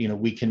line, you know,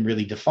 we can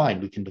really define.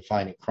 We can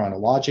define it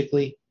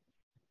chronologically.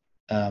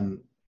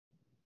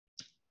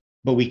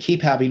 But we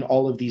keep having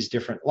all of these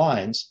different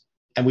lines,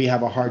 and we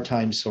have a hard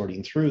time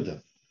sorting through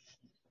them.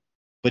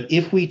 But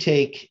if we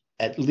take,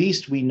 at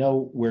least we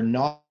know we're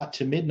not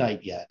to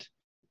midnight yet,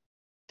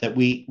 that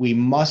we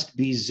must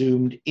be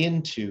zoomed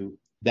into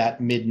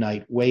that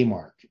midnight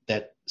waymark,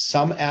 that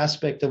some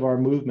aspect of our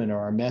movement or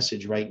our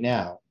message right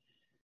now,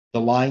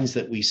 the lines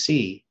that we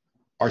see,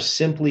 are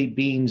simply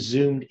being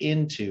zoomed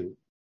into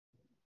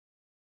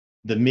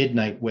the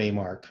midnight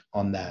waymark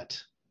on that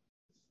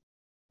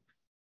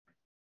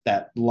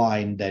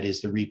line that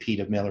is the repeat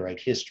of Millerite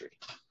history.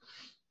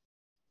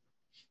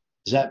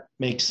 Does that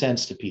make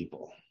sense to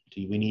people?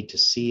 Do we need to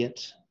see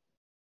it?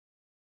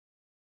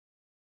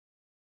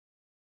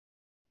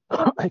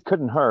 It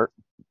couldn't hurt.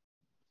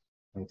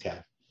 Okay.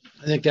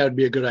 I think that would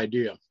be a good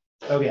idea.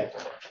 Okay.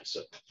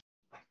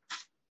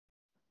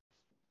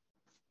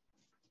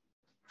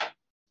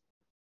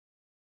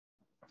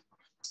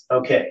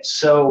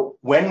 So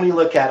when we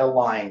look at a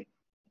line,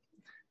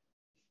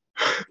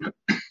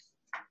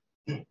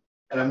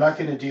 and I'm not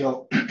going to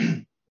deal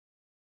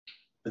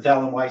with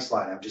Ellen White's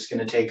line. I'm just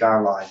going to take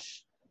our line,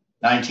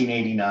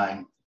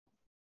 1989,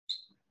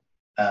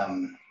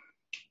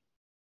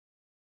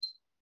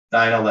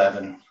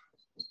 9/11.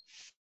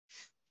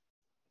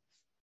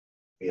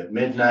 We have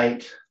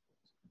midnight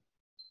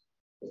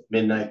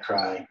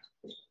cry,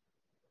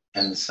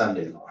 and the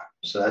Sunday law.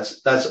 So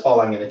that's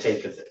all I'm going to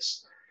take of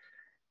this.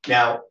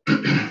 Now,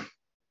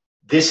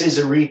 this is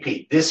a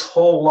repeat. This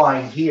whole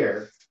line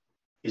here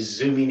is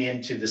zooming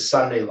into the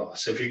Sunday law.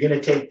 So if you're going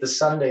to take the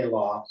Sunday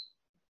law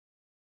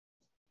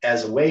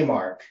as a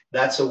waymark,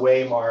 that's a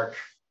waymark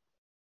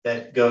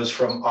that goes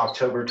from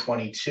October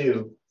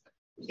 22,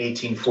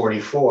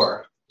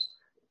 1844.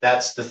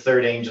 That's the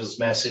third angel's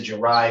message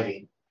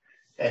arriving.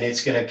 And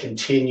it's going to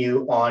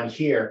continue on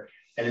here,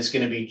 and it's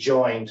going to be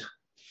joined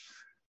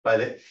by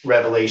the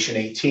Revelation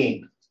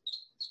 18.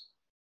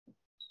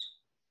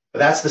 But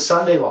that's the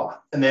Sunday law.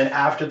 And then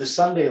after the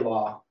Sunday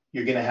law,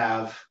 you're going to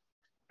have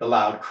the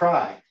loud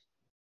cry.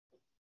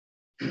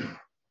 And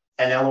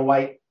Ellen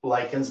White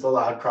likens the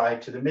loud cry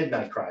to the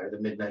midnight cry, or the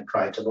midnight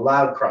cry to the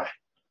loud cry.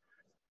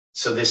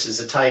 So this is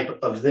a type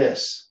of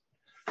this.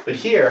 But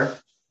here,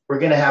 we're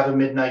going to have a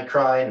midnight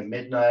cry and a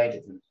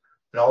midnight and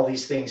all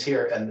these things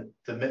here, and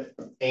the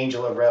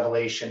angel of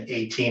Revelation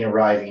 18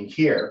 arriving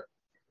here.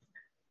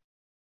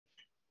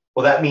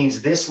 Well, that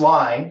means this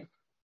line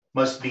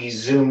must be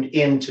zoomed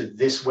into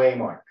this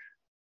waymark.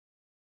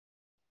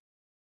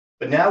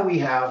 But now we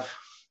have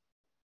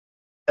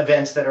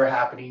events that are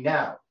happening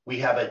now. We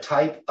have a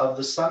type of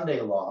the Sunday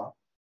law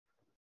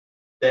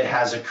that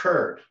has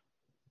occurred.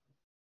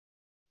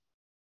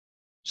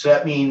 So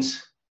that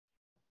means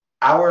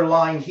our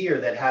line here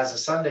that has a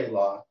Sunday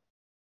law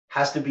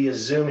has to be a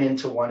zoom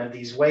into one of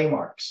these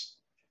waymarks.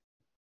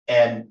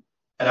 And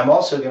I'm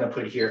also going to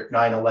put here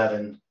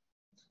 9/11,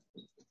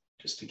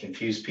 just to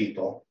confuse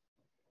people.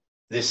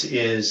 This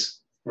is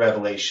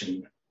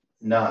Revelation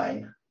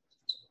 9,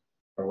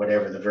 or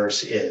whatever the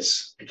verse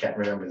is. I can't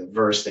remember the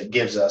verse that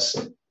gives us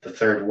the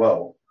third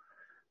woe.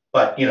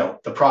 But, you know,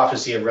 the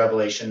prophecy of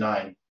Revelation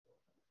 9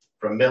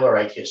 from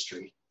Millerite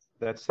history.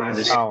 That's the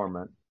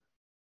empowerment.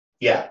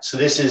 Yeah, so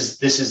this is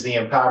the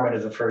empowerment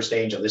of the first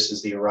angel. This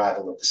is the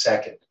arrival of the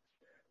second.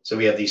 So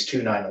we have these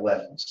two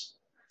 9/11s.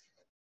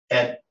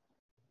 And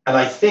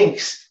I think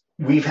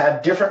we've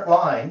had different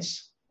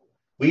lines.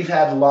 We've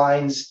had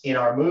lines in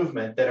our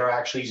movement that are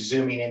actually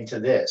zooming into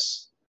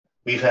this.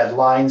 We've had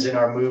lines in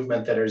our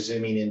movement that are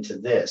zooming into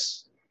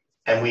this.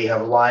 And we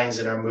have lines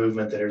in our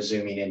movement that are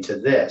zooming into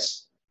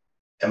this.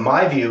 And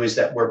my view is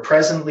that we're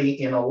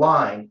presently in a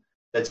line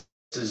that's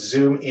to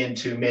zoom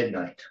into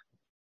midnight.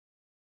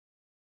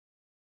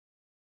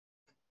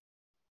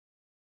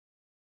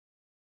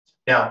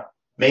 Now,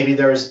 maybe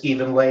there's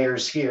even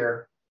layers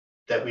here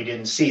that we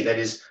didn't see. That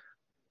is,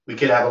 we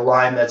could have a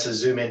line that's a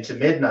zoom into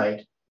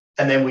midnight,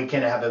 and then we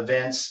can have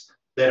events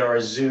that are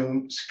a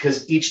zoom,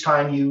 because each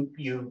time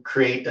you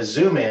create a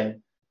zoom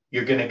in,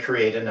 you're going to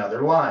create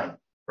another line,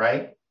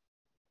 right?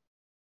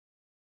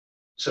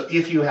 So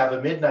if you have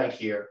a midnight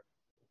here,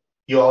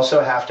 you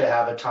also have to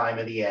have a time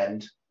at the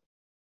end,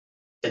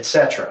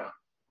 etc.,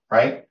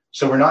 right?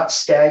 So we're not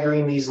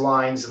staggering these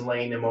lines and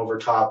laying them over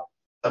top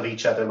of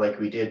each other like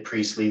we did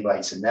priests,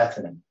 Levites, and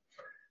Nethinim.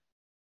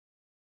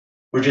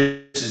 We're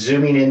just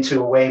zooming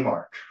into a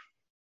waymark.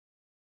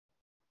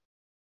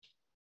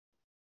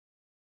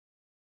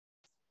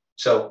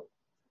 So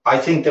I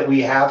think that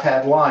we have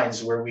had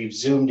lines where we've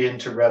zoomed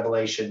into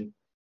Revelation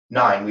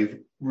 9. We've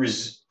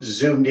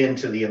zoomed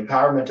into the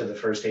empowerment of the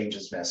first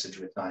angel's message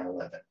with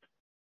 9/11.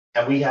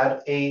 And we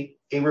had a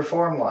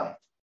reform line.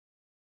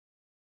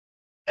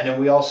 And then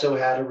we also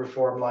had a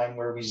reform line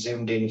where we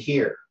zoomed in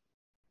here.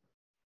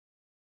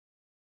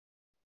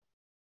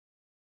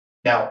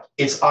 Now,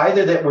 it's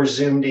either that we're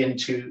zoomed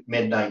into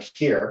midnight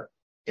here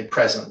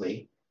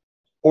presently,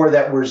 or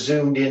that we're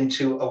zoomed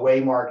into a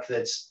waymark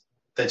that's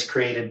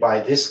created by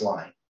this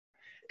line.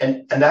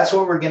 And that's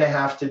what we're going to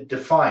have to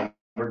define.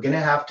 We're going to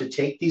have to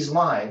take these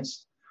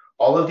lines,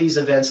 all of these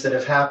events that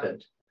have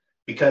happened,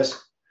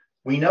 because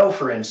we know,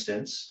 for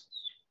instance,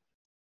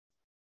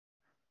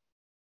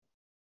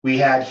 we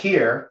had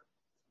here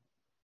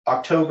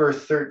October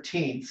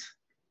 13th,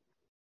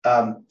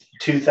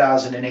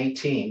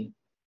 2018.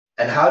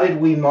 And how did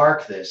we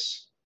mark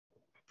this?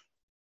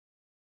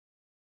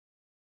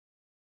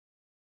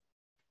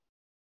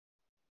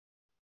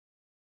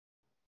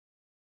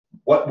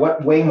 What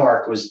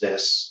waymark was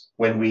this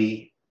when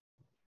we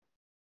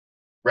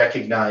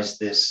recognized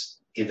this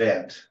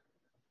event?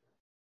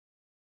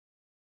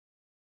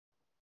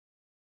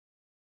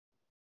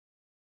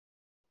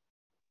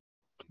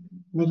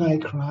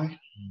 Midnight cry.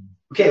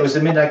 Okay, it was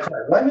the midnight cry.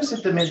 Why was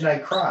it the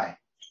midnight cry?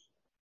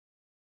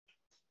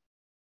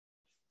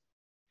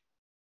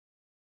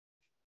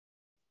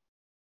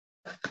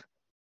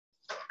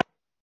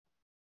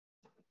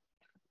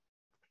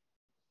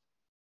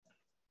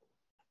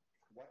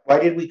 Why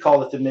did we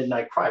call it the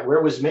midnight cry?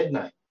 Where was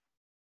midnight?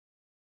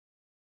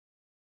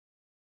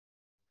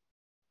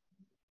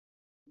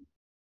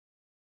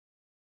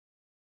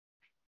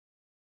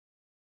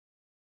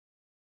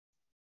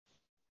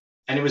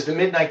 And it was the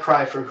midnight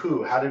cry for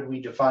who? How did we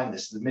define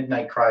this? The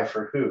midnight cry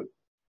for who?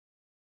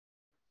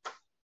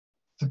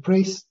 The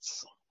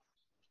priests.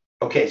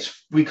 Okay, so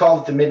we call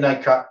it the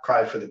midnight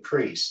cry for the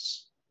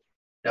priests.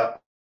 Now,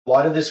 a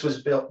lot of this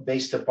was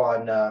based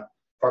upon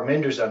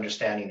Parminder's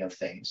understanding of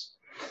things.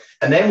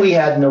 And then we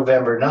had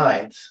November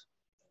 9th,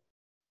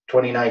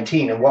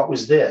 2019. And what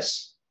was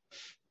this?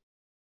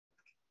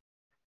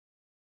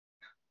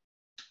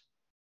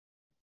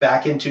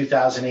 Back in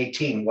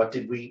 2018, what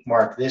did we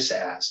mark this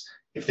as?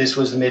 If this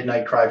was the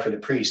midnight cry for the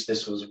priest,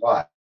 this was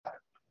what?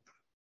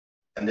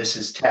 And this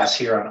is Tess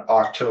here on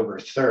October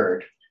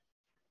 3rd,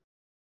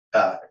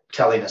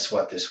 telling us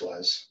what this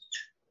was.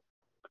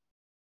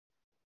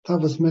 That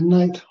was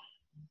midnight.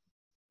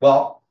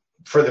 Well,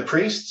 for the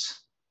priests?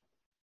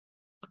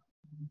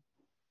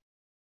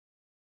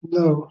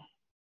 No.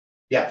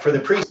 Yeah, for the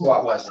priests,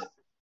 what was it?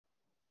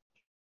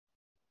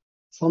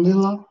 Sunday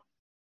law?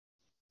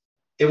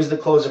 It was the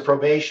close of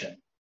probation,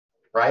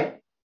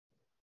 right?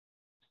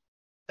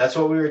 That's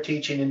what we were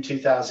teaching in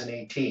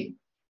 2018.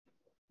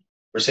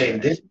 We're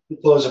saying this is the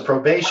close of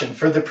probation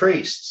for the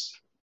priests,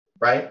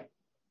 right?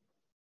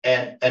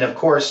 And of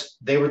course,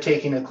 they were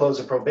taking the close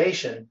of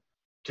probation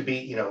to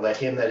be, let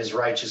him that is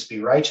righteous be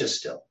righteous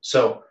still.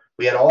 So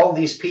we had all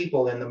these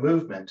people in the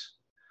movement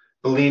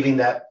believing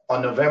that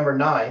on November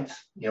 9th,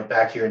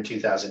 back here in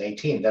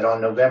 2018, that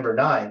on November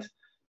 9th,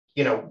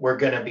 we're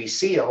going to be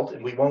sealed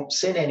and we won't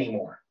sin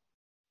anymore,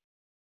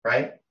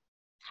 right?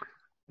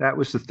 That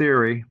was the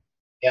theory.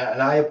 Yeah,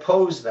 and I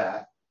opposed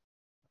that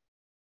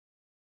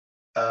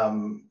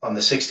on the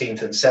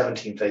 16th and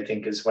 17th, I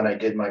think, is when I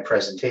did my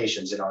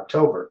presentations in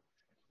October.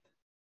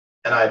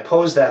 And I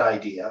opposed that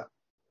idea,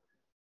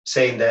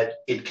 saying that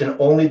it can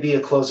only be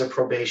a close of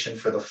probation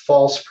for the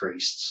false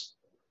priests,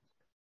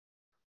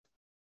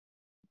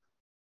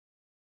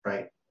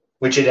 right?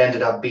 Which it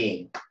ended up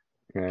being.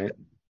 Right.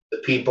 The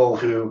people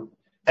who,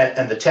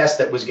 and the test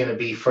that was going to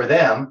be for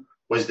them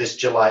was this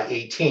July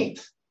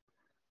 18th,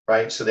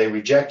 right? So they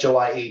reject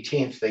July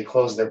 18th, they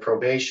close their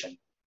probation.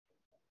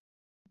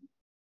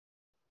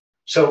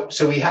 So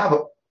we have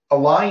a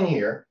line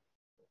here.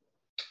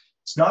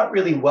 It's not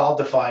really well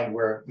defined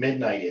where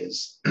midnight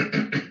is.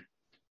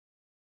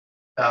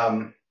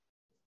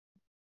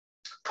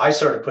 I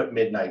sort of put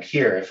midnight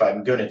here if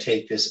I'm going to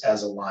take this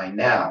as a line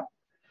now.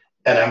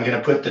 And I'm going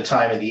to put the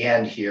time of the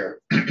end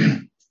here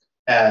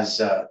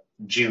as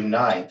June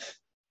 9th.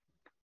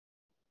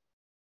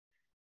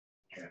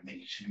 Here,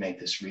 maybe I should make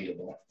this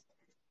readable.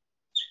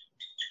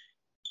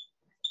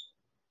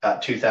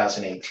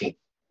 2018,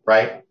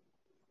 right?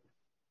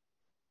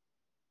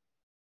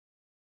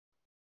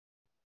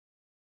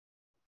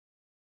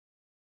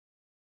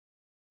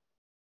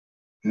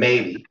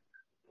 Maybe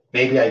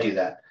I do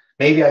that.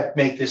 Maybe I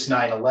make this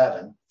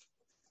 9/11,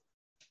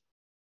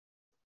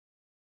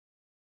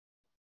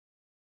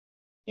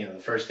 you know, the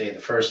first day of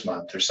the first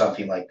month or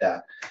something like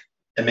that.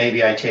 And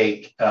maybe I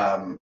take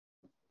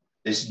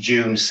this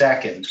June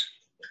 2nd,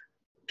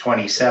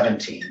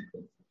 2017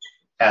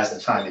 as the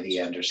time of the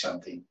end or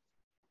something.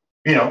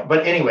 You know,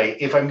 but anyway,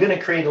 if I'm going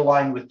to create a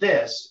line with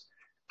this,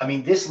 I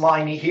mean, this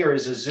line here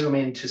is a zoom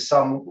into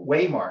some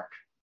waymark.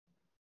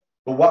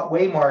 But what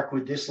waymark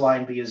would this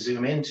line be a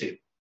zoom into?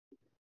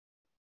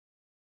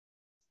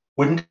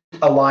 Wouldn't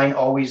a line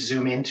always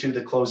zoom into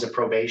the close of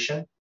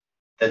probation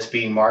that's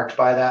being marked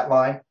by that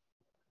line?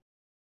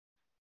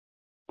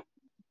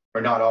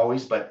 Or not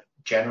always, but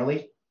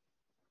generally?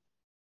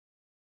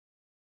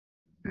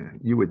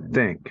 You would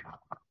think.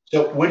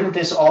 So wouldn't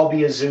this all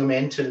be a zoom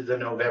into the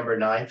November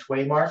 9th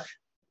waymark?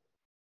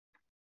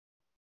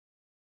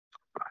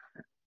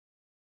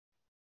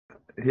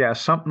 Yeah,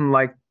 something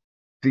like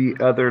the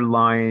other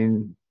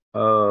line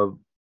of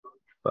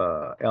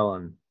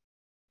Ellen,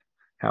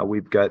 how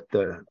we've got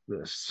the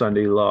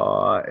Sunday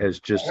law as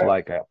just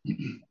like a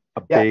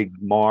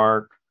big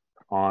mark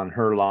on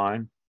her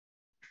line.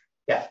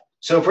 Yeah.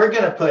 So if we're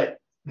going to put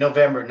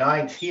November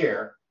 9th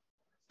here,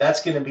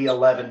 that's going to be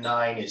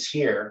 11/9 is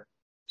here.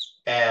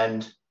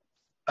 And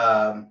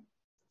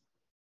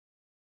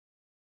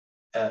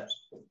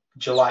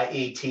July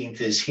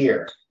 18th is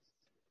here.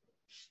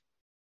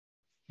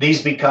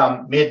 These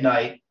become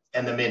midnight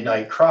and the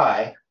midnight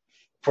cry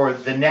for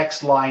the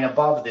next line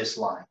above this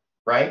line,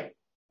 right?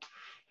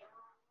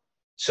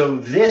 So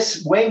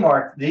this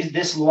waymark,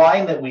 this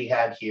line that we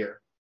had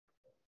here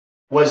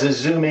was a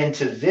zoom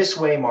into this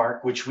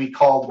waymark, which we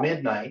called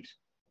midnight.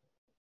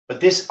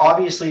 But this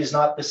obviously is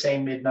not the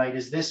same midnight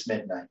as this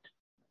midnight,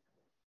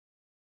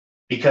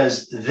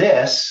 because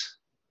this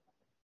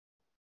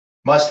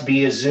must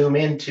be a zoom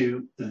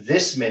into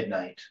this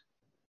midnight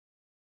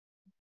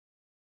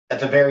at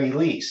the very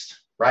least,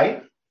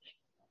 right?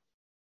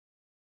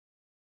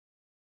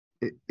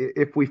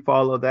 If we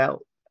follow that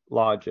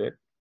logic,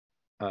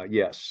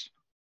 yes.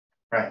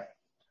 Right.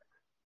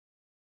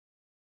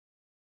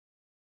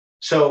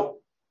 So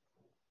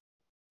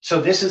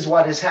this is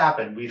what has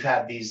happened. We've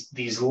had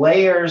these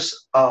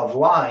layers of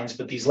lines,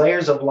 but these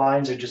layers of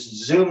lines are just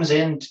zoom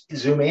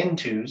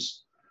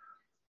intos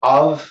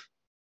of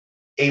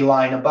a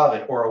line above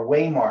it or a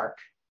waymark.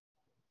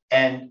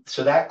 And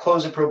so that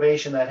close of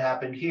probation that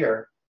happened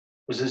here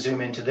was a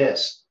zoom into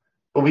this.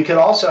 But we could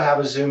also have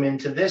a zoom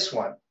into this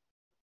one,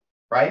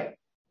 right?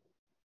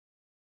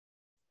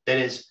 That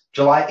is,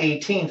 July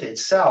 18th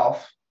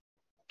itself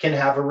can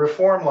have a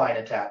reform line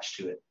attached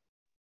to it.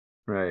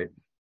 Right.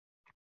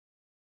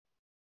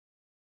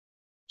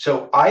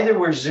 So either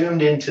we're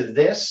zoomed into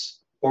this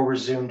or we're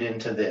zoomed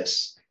into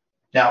this.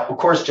 Now, of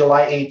course,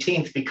 July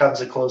 18th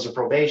becomes a close of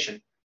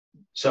probation.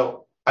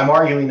 So I'm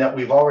arguing that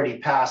we've already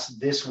passed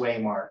this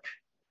waymark.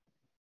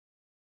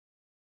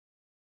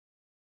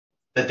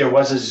 That there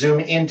was a zoom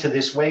into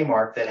this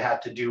waymark that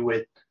had to do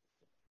with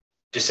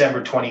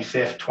December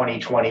 25th,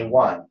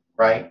 2021,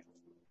 right?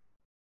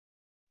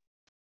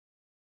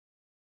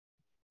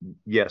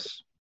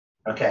 Yes.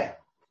 Okay.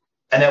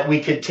 And that we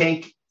could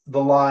take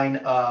the line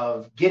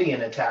of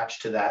Gideon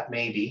attached to that,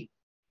 maybe,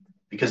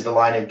 because the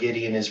line of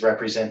Gideon is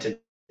represented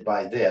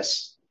by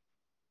this.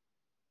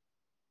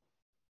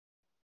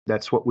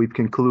 That's what we've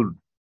concluded.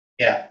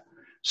 Yeah.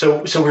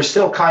 So we're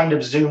still kind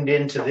of zoomed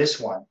into this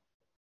one.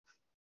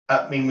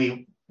 I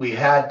mean, we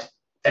have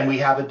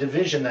a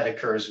division that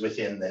occurs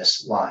within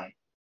this line.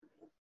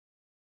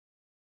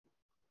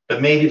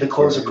 But maybe the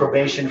close of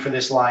probation for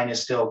this line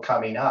is still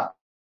coming up.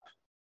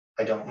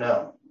 I don't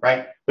know,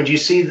 right? But you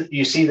see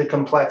the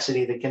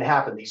complexity that can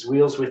happen, these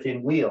wheels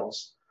within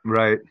wheels.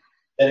 Right.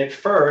 That at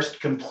first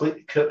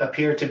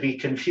appear to be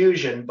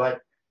confusion,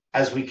 but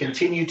as we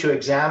continue to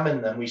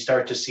examine them, we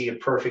start to see a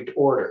perfect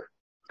order.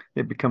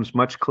 It becomes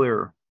much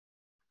clearer.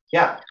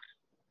 Yeah.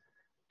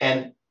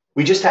 And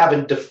we just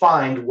haven't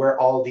defined where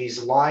all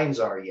these lines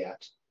are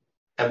yet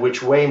and which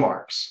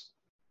waymarks.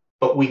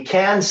 But we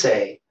can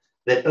say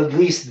that at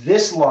least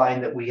this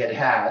line that we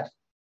had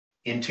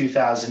in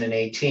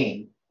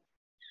 2018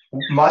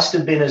 must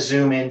have been a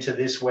zoom into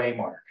this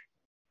waymark.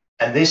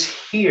 And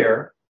this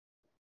here,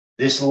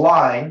 this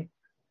line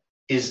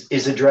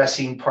is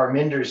addressing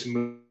Parminder's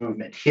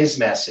movement, his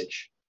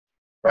message,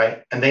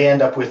 right? And they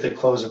end up with the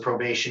close of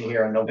probation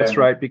here in November. That's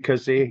right,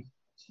 because they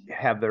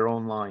have their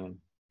own line.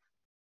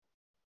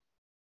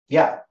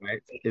 Yeah.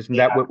 Right. Isn't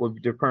that what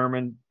we've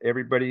determined?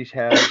 Everybody's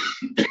has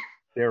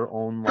their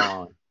own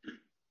line.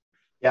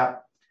 Yeah.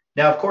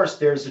 Now, of course,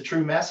 there's a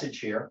true message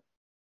here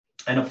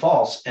and a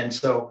false. And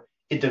so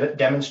it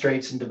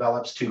demonstrates and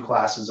develops two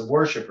classes of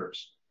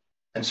worshipers.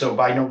 And so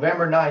by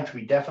November 9th,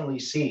 we definitely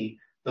see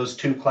those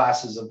two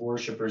classes of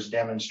worshipers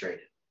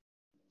demonstrated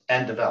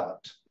and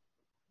developed.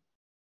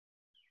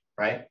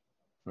 Right?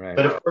 Right.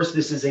 But of course,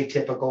 this is a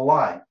typical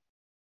line.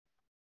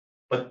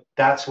 But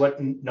that's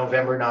what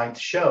November 9th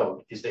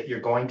showed, is that you're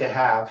going to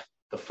have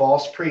the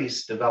false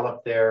priests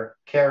develop their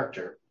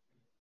character,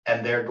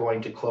 and they're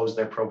going to close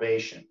their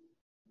probation.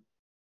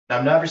 Now,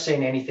 I'm never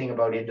saying anything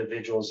about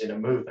individuals in a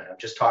movement. I'm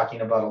just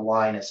talking about a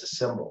line as a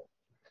symbol.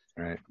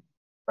 Right.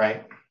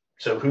 Right.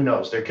 So who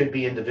knows? There could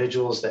be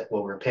individuals that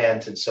will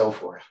repent and so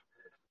forth,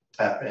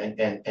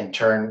 and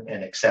turn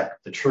and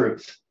accept the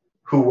truth,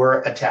 who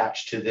were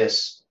attached to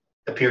this,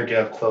 appeared to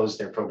have closed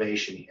their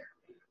probation here.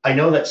 I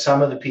know that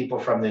some of the people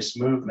from this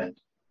movement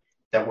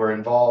that were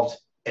involved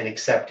in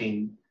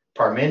accepting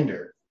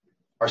Parminder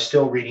are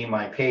still reading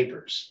my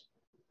papers.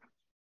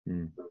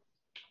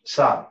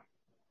 Some,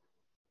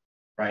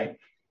 right?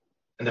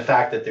 And the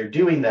fact that they're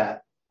doing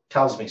that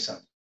tells me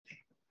something.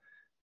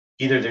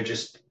 Either they're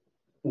just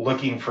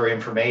looking for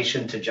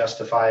information to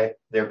justify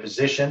their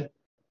position,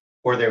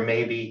 or they're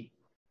maybe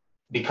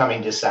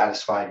becoming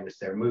dissatisfied with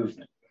their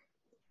movement.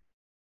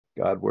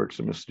 God works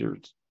in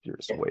mysterious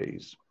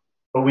ways.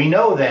 But we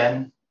know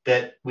then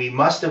that we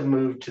must have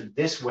moved to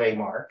this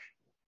waymark,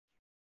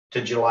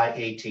 to July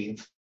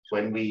 18th,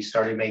 when we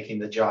started making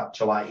the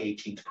July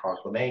 18th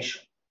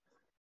proclamation.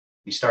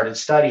 We started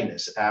studying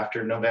this.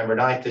 After November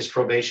 9th, this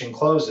probation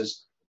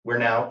closes. We're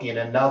now in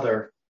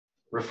another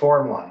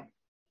reform line.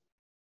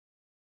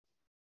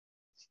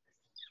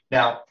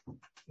 Now,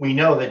 we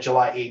know that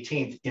July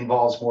 18th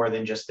involves more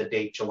than just the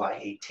date July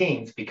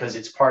 18th, because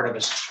it's part of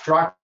a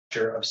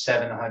structure of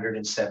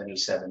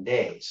 777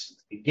 days.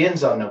 It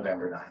begins on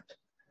November 9th.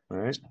 All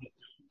right.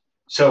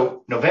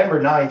 So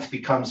November 9th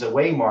becomes a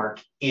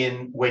waymark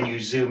in when you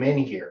zoom in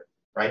here,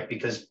 right?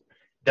 Because it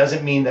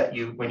doesn't mean that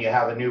when you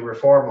have a new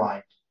reform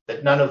line,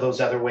 that none of those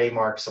other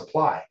waymarks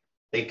apply.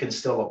 They can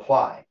still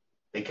apply.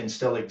 They can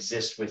still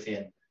exist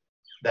within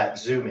that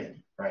zoom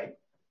in, right?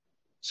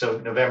 So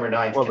November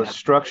 9th. Well, the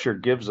structure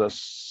gives us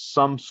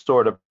some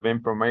sort of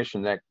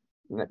information that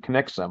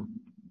connects them.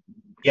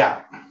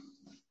 Yeah.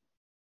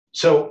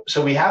 So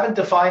we haven't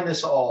defined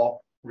this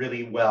all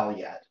really well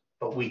yet,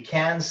 but we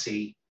can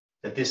see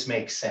that this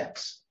makes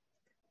sense.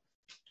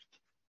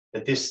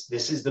 That this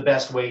is the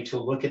best way to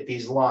look at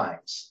these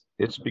lines.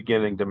 It's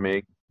beginning to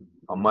make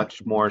a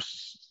much more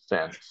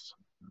sense.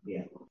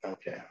 Yeah.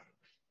 Okay.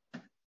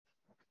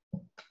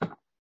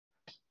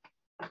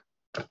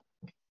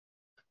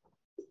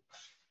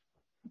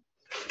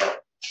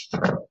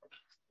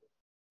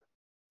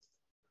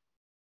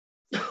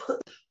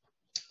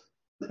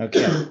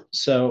 Okay,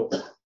 so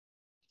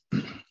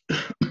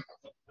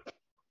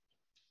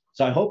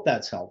I hope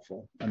that's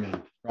helpful. I mean,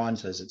 Ron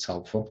says it's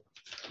helpful.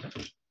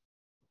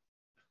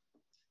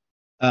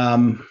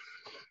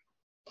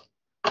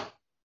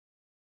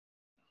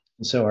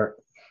 So our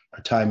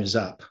time is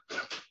up.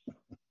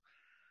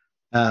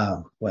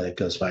 Well, it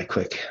goes by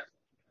quick.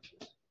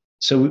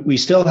 So we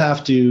still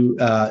have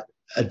to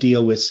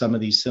deal with some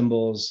of these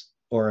symbols,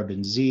 Oreb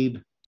and Zeb,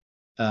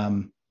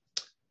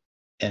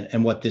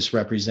 and what this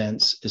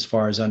represents as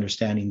far as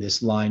understanding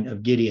this line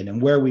of Gideon and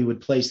where we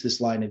would place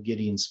this line of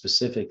Gideon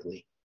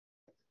specifically.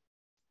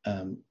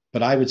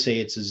 But I would say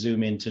it's a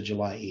zoom into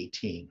July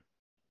 18.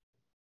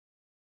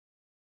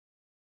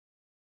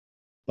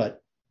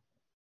 But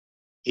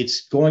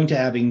it's going to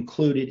have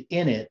included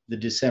in it the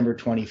December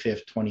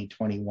 25th,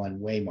 2021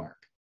 waymark.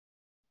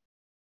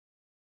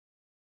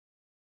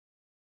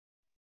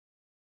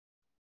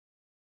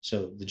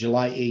 So the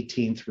July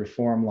 18th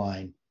reform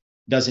line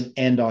doesn't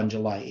end on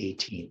July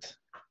 18th.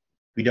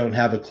 We don't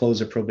have a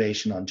close of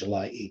probation on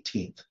July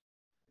 18th.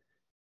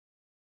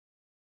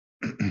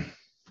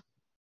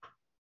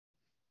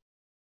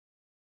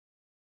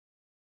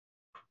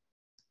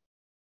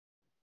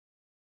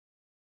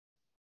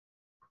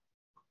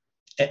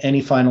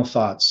 Any final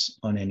thoughts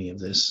on any of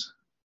this?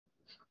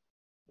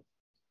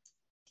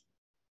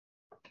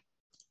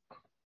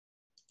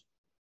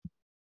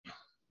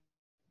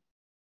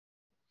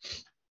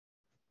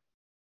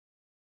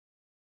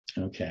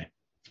 Okay.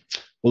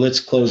 Well,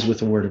 let's close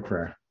with a word of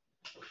prayer.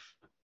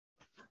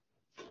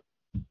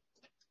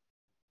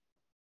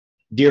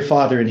 Dear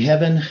Father in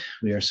heaven,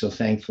 we are so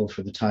thankful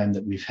for the time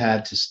that we've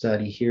had to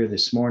study here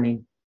this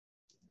morning.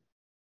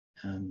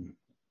 We're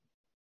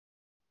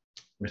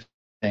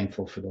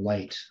thankful for the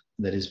light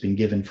that has been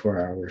given for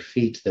our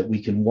feet, that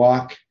we can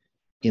walk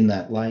in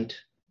that light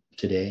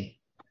today.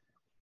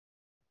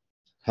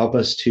 Help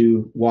us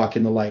to walk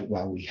in the light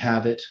while we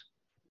have it,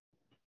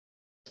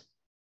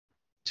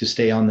 to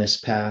stay on this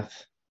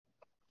path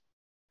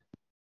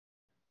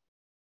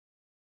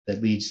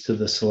that leads to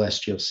the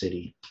celestial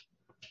city.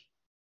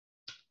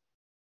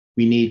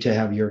 We need to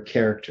have your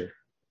character.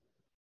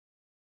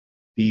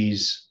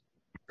 These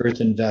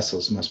earthen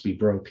vessels must be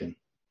broken,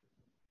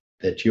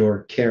 that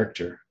your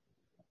character,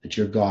 that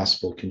your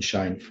gospel can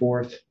shine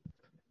forth,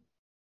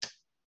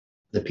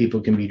 that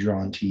people can be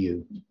drawn to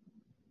you.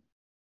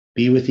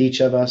 Be with each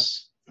of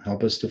us.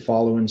 Help us to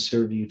follow and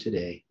serve you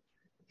today,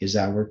 is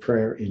our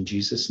prayer in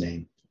Jesus'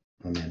 name.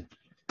 Amen.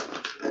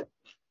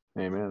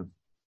 Amen.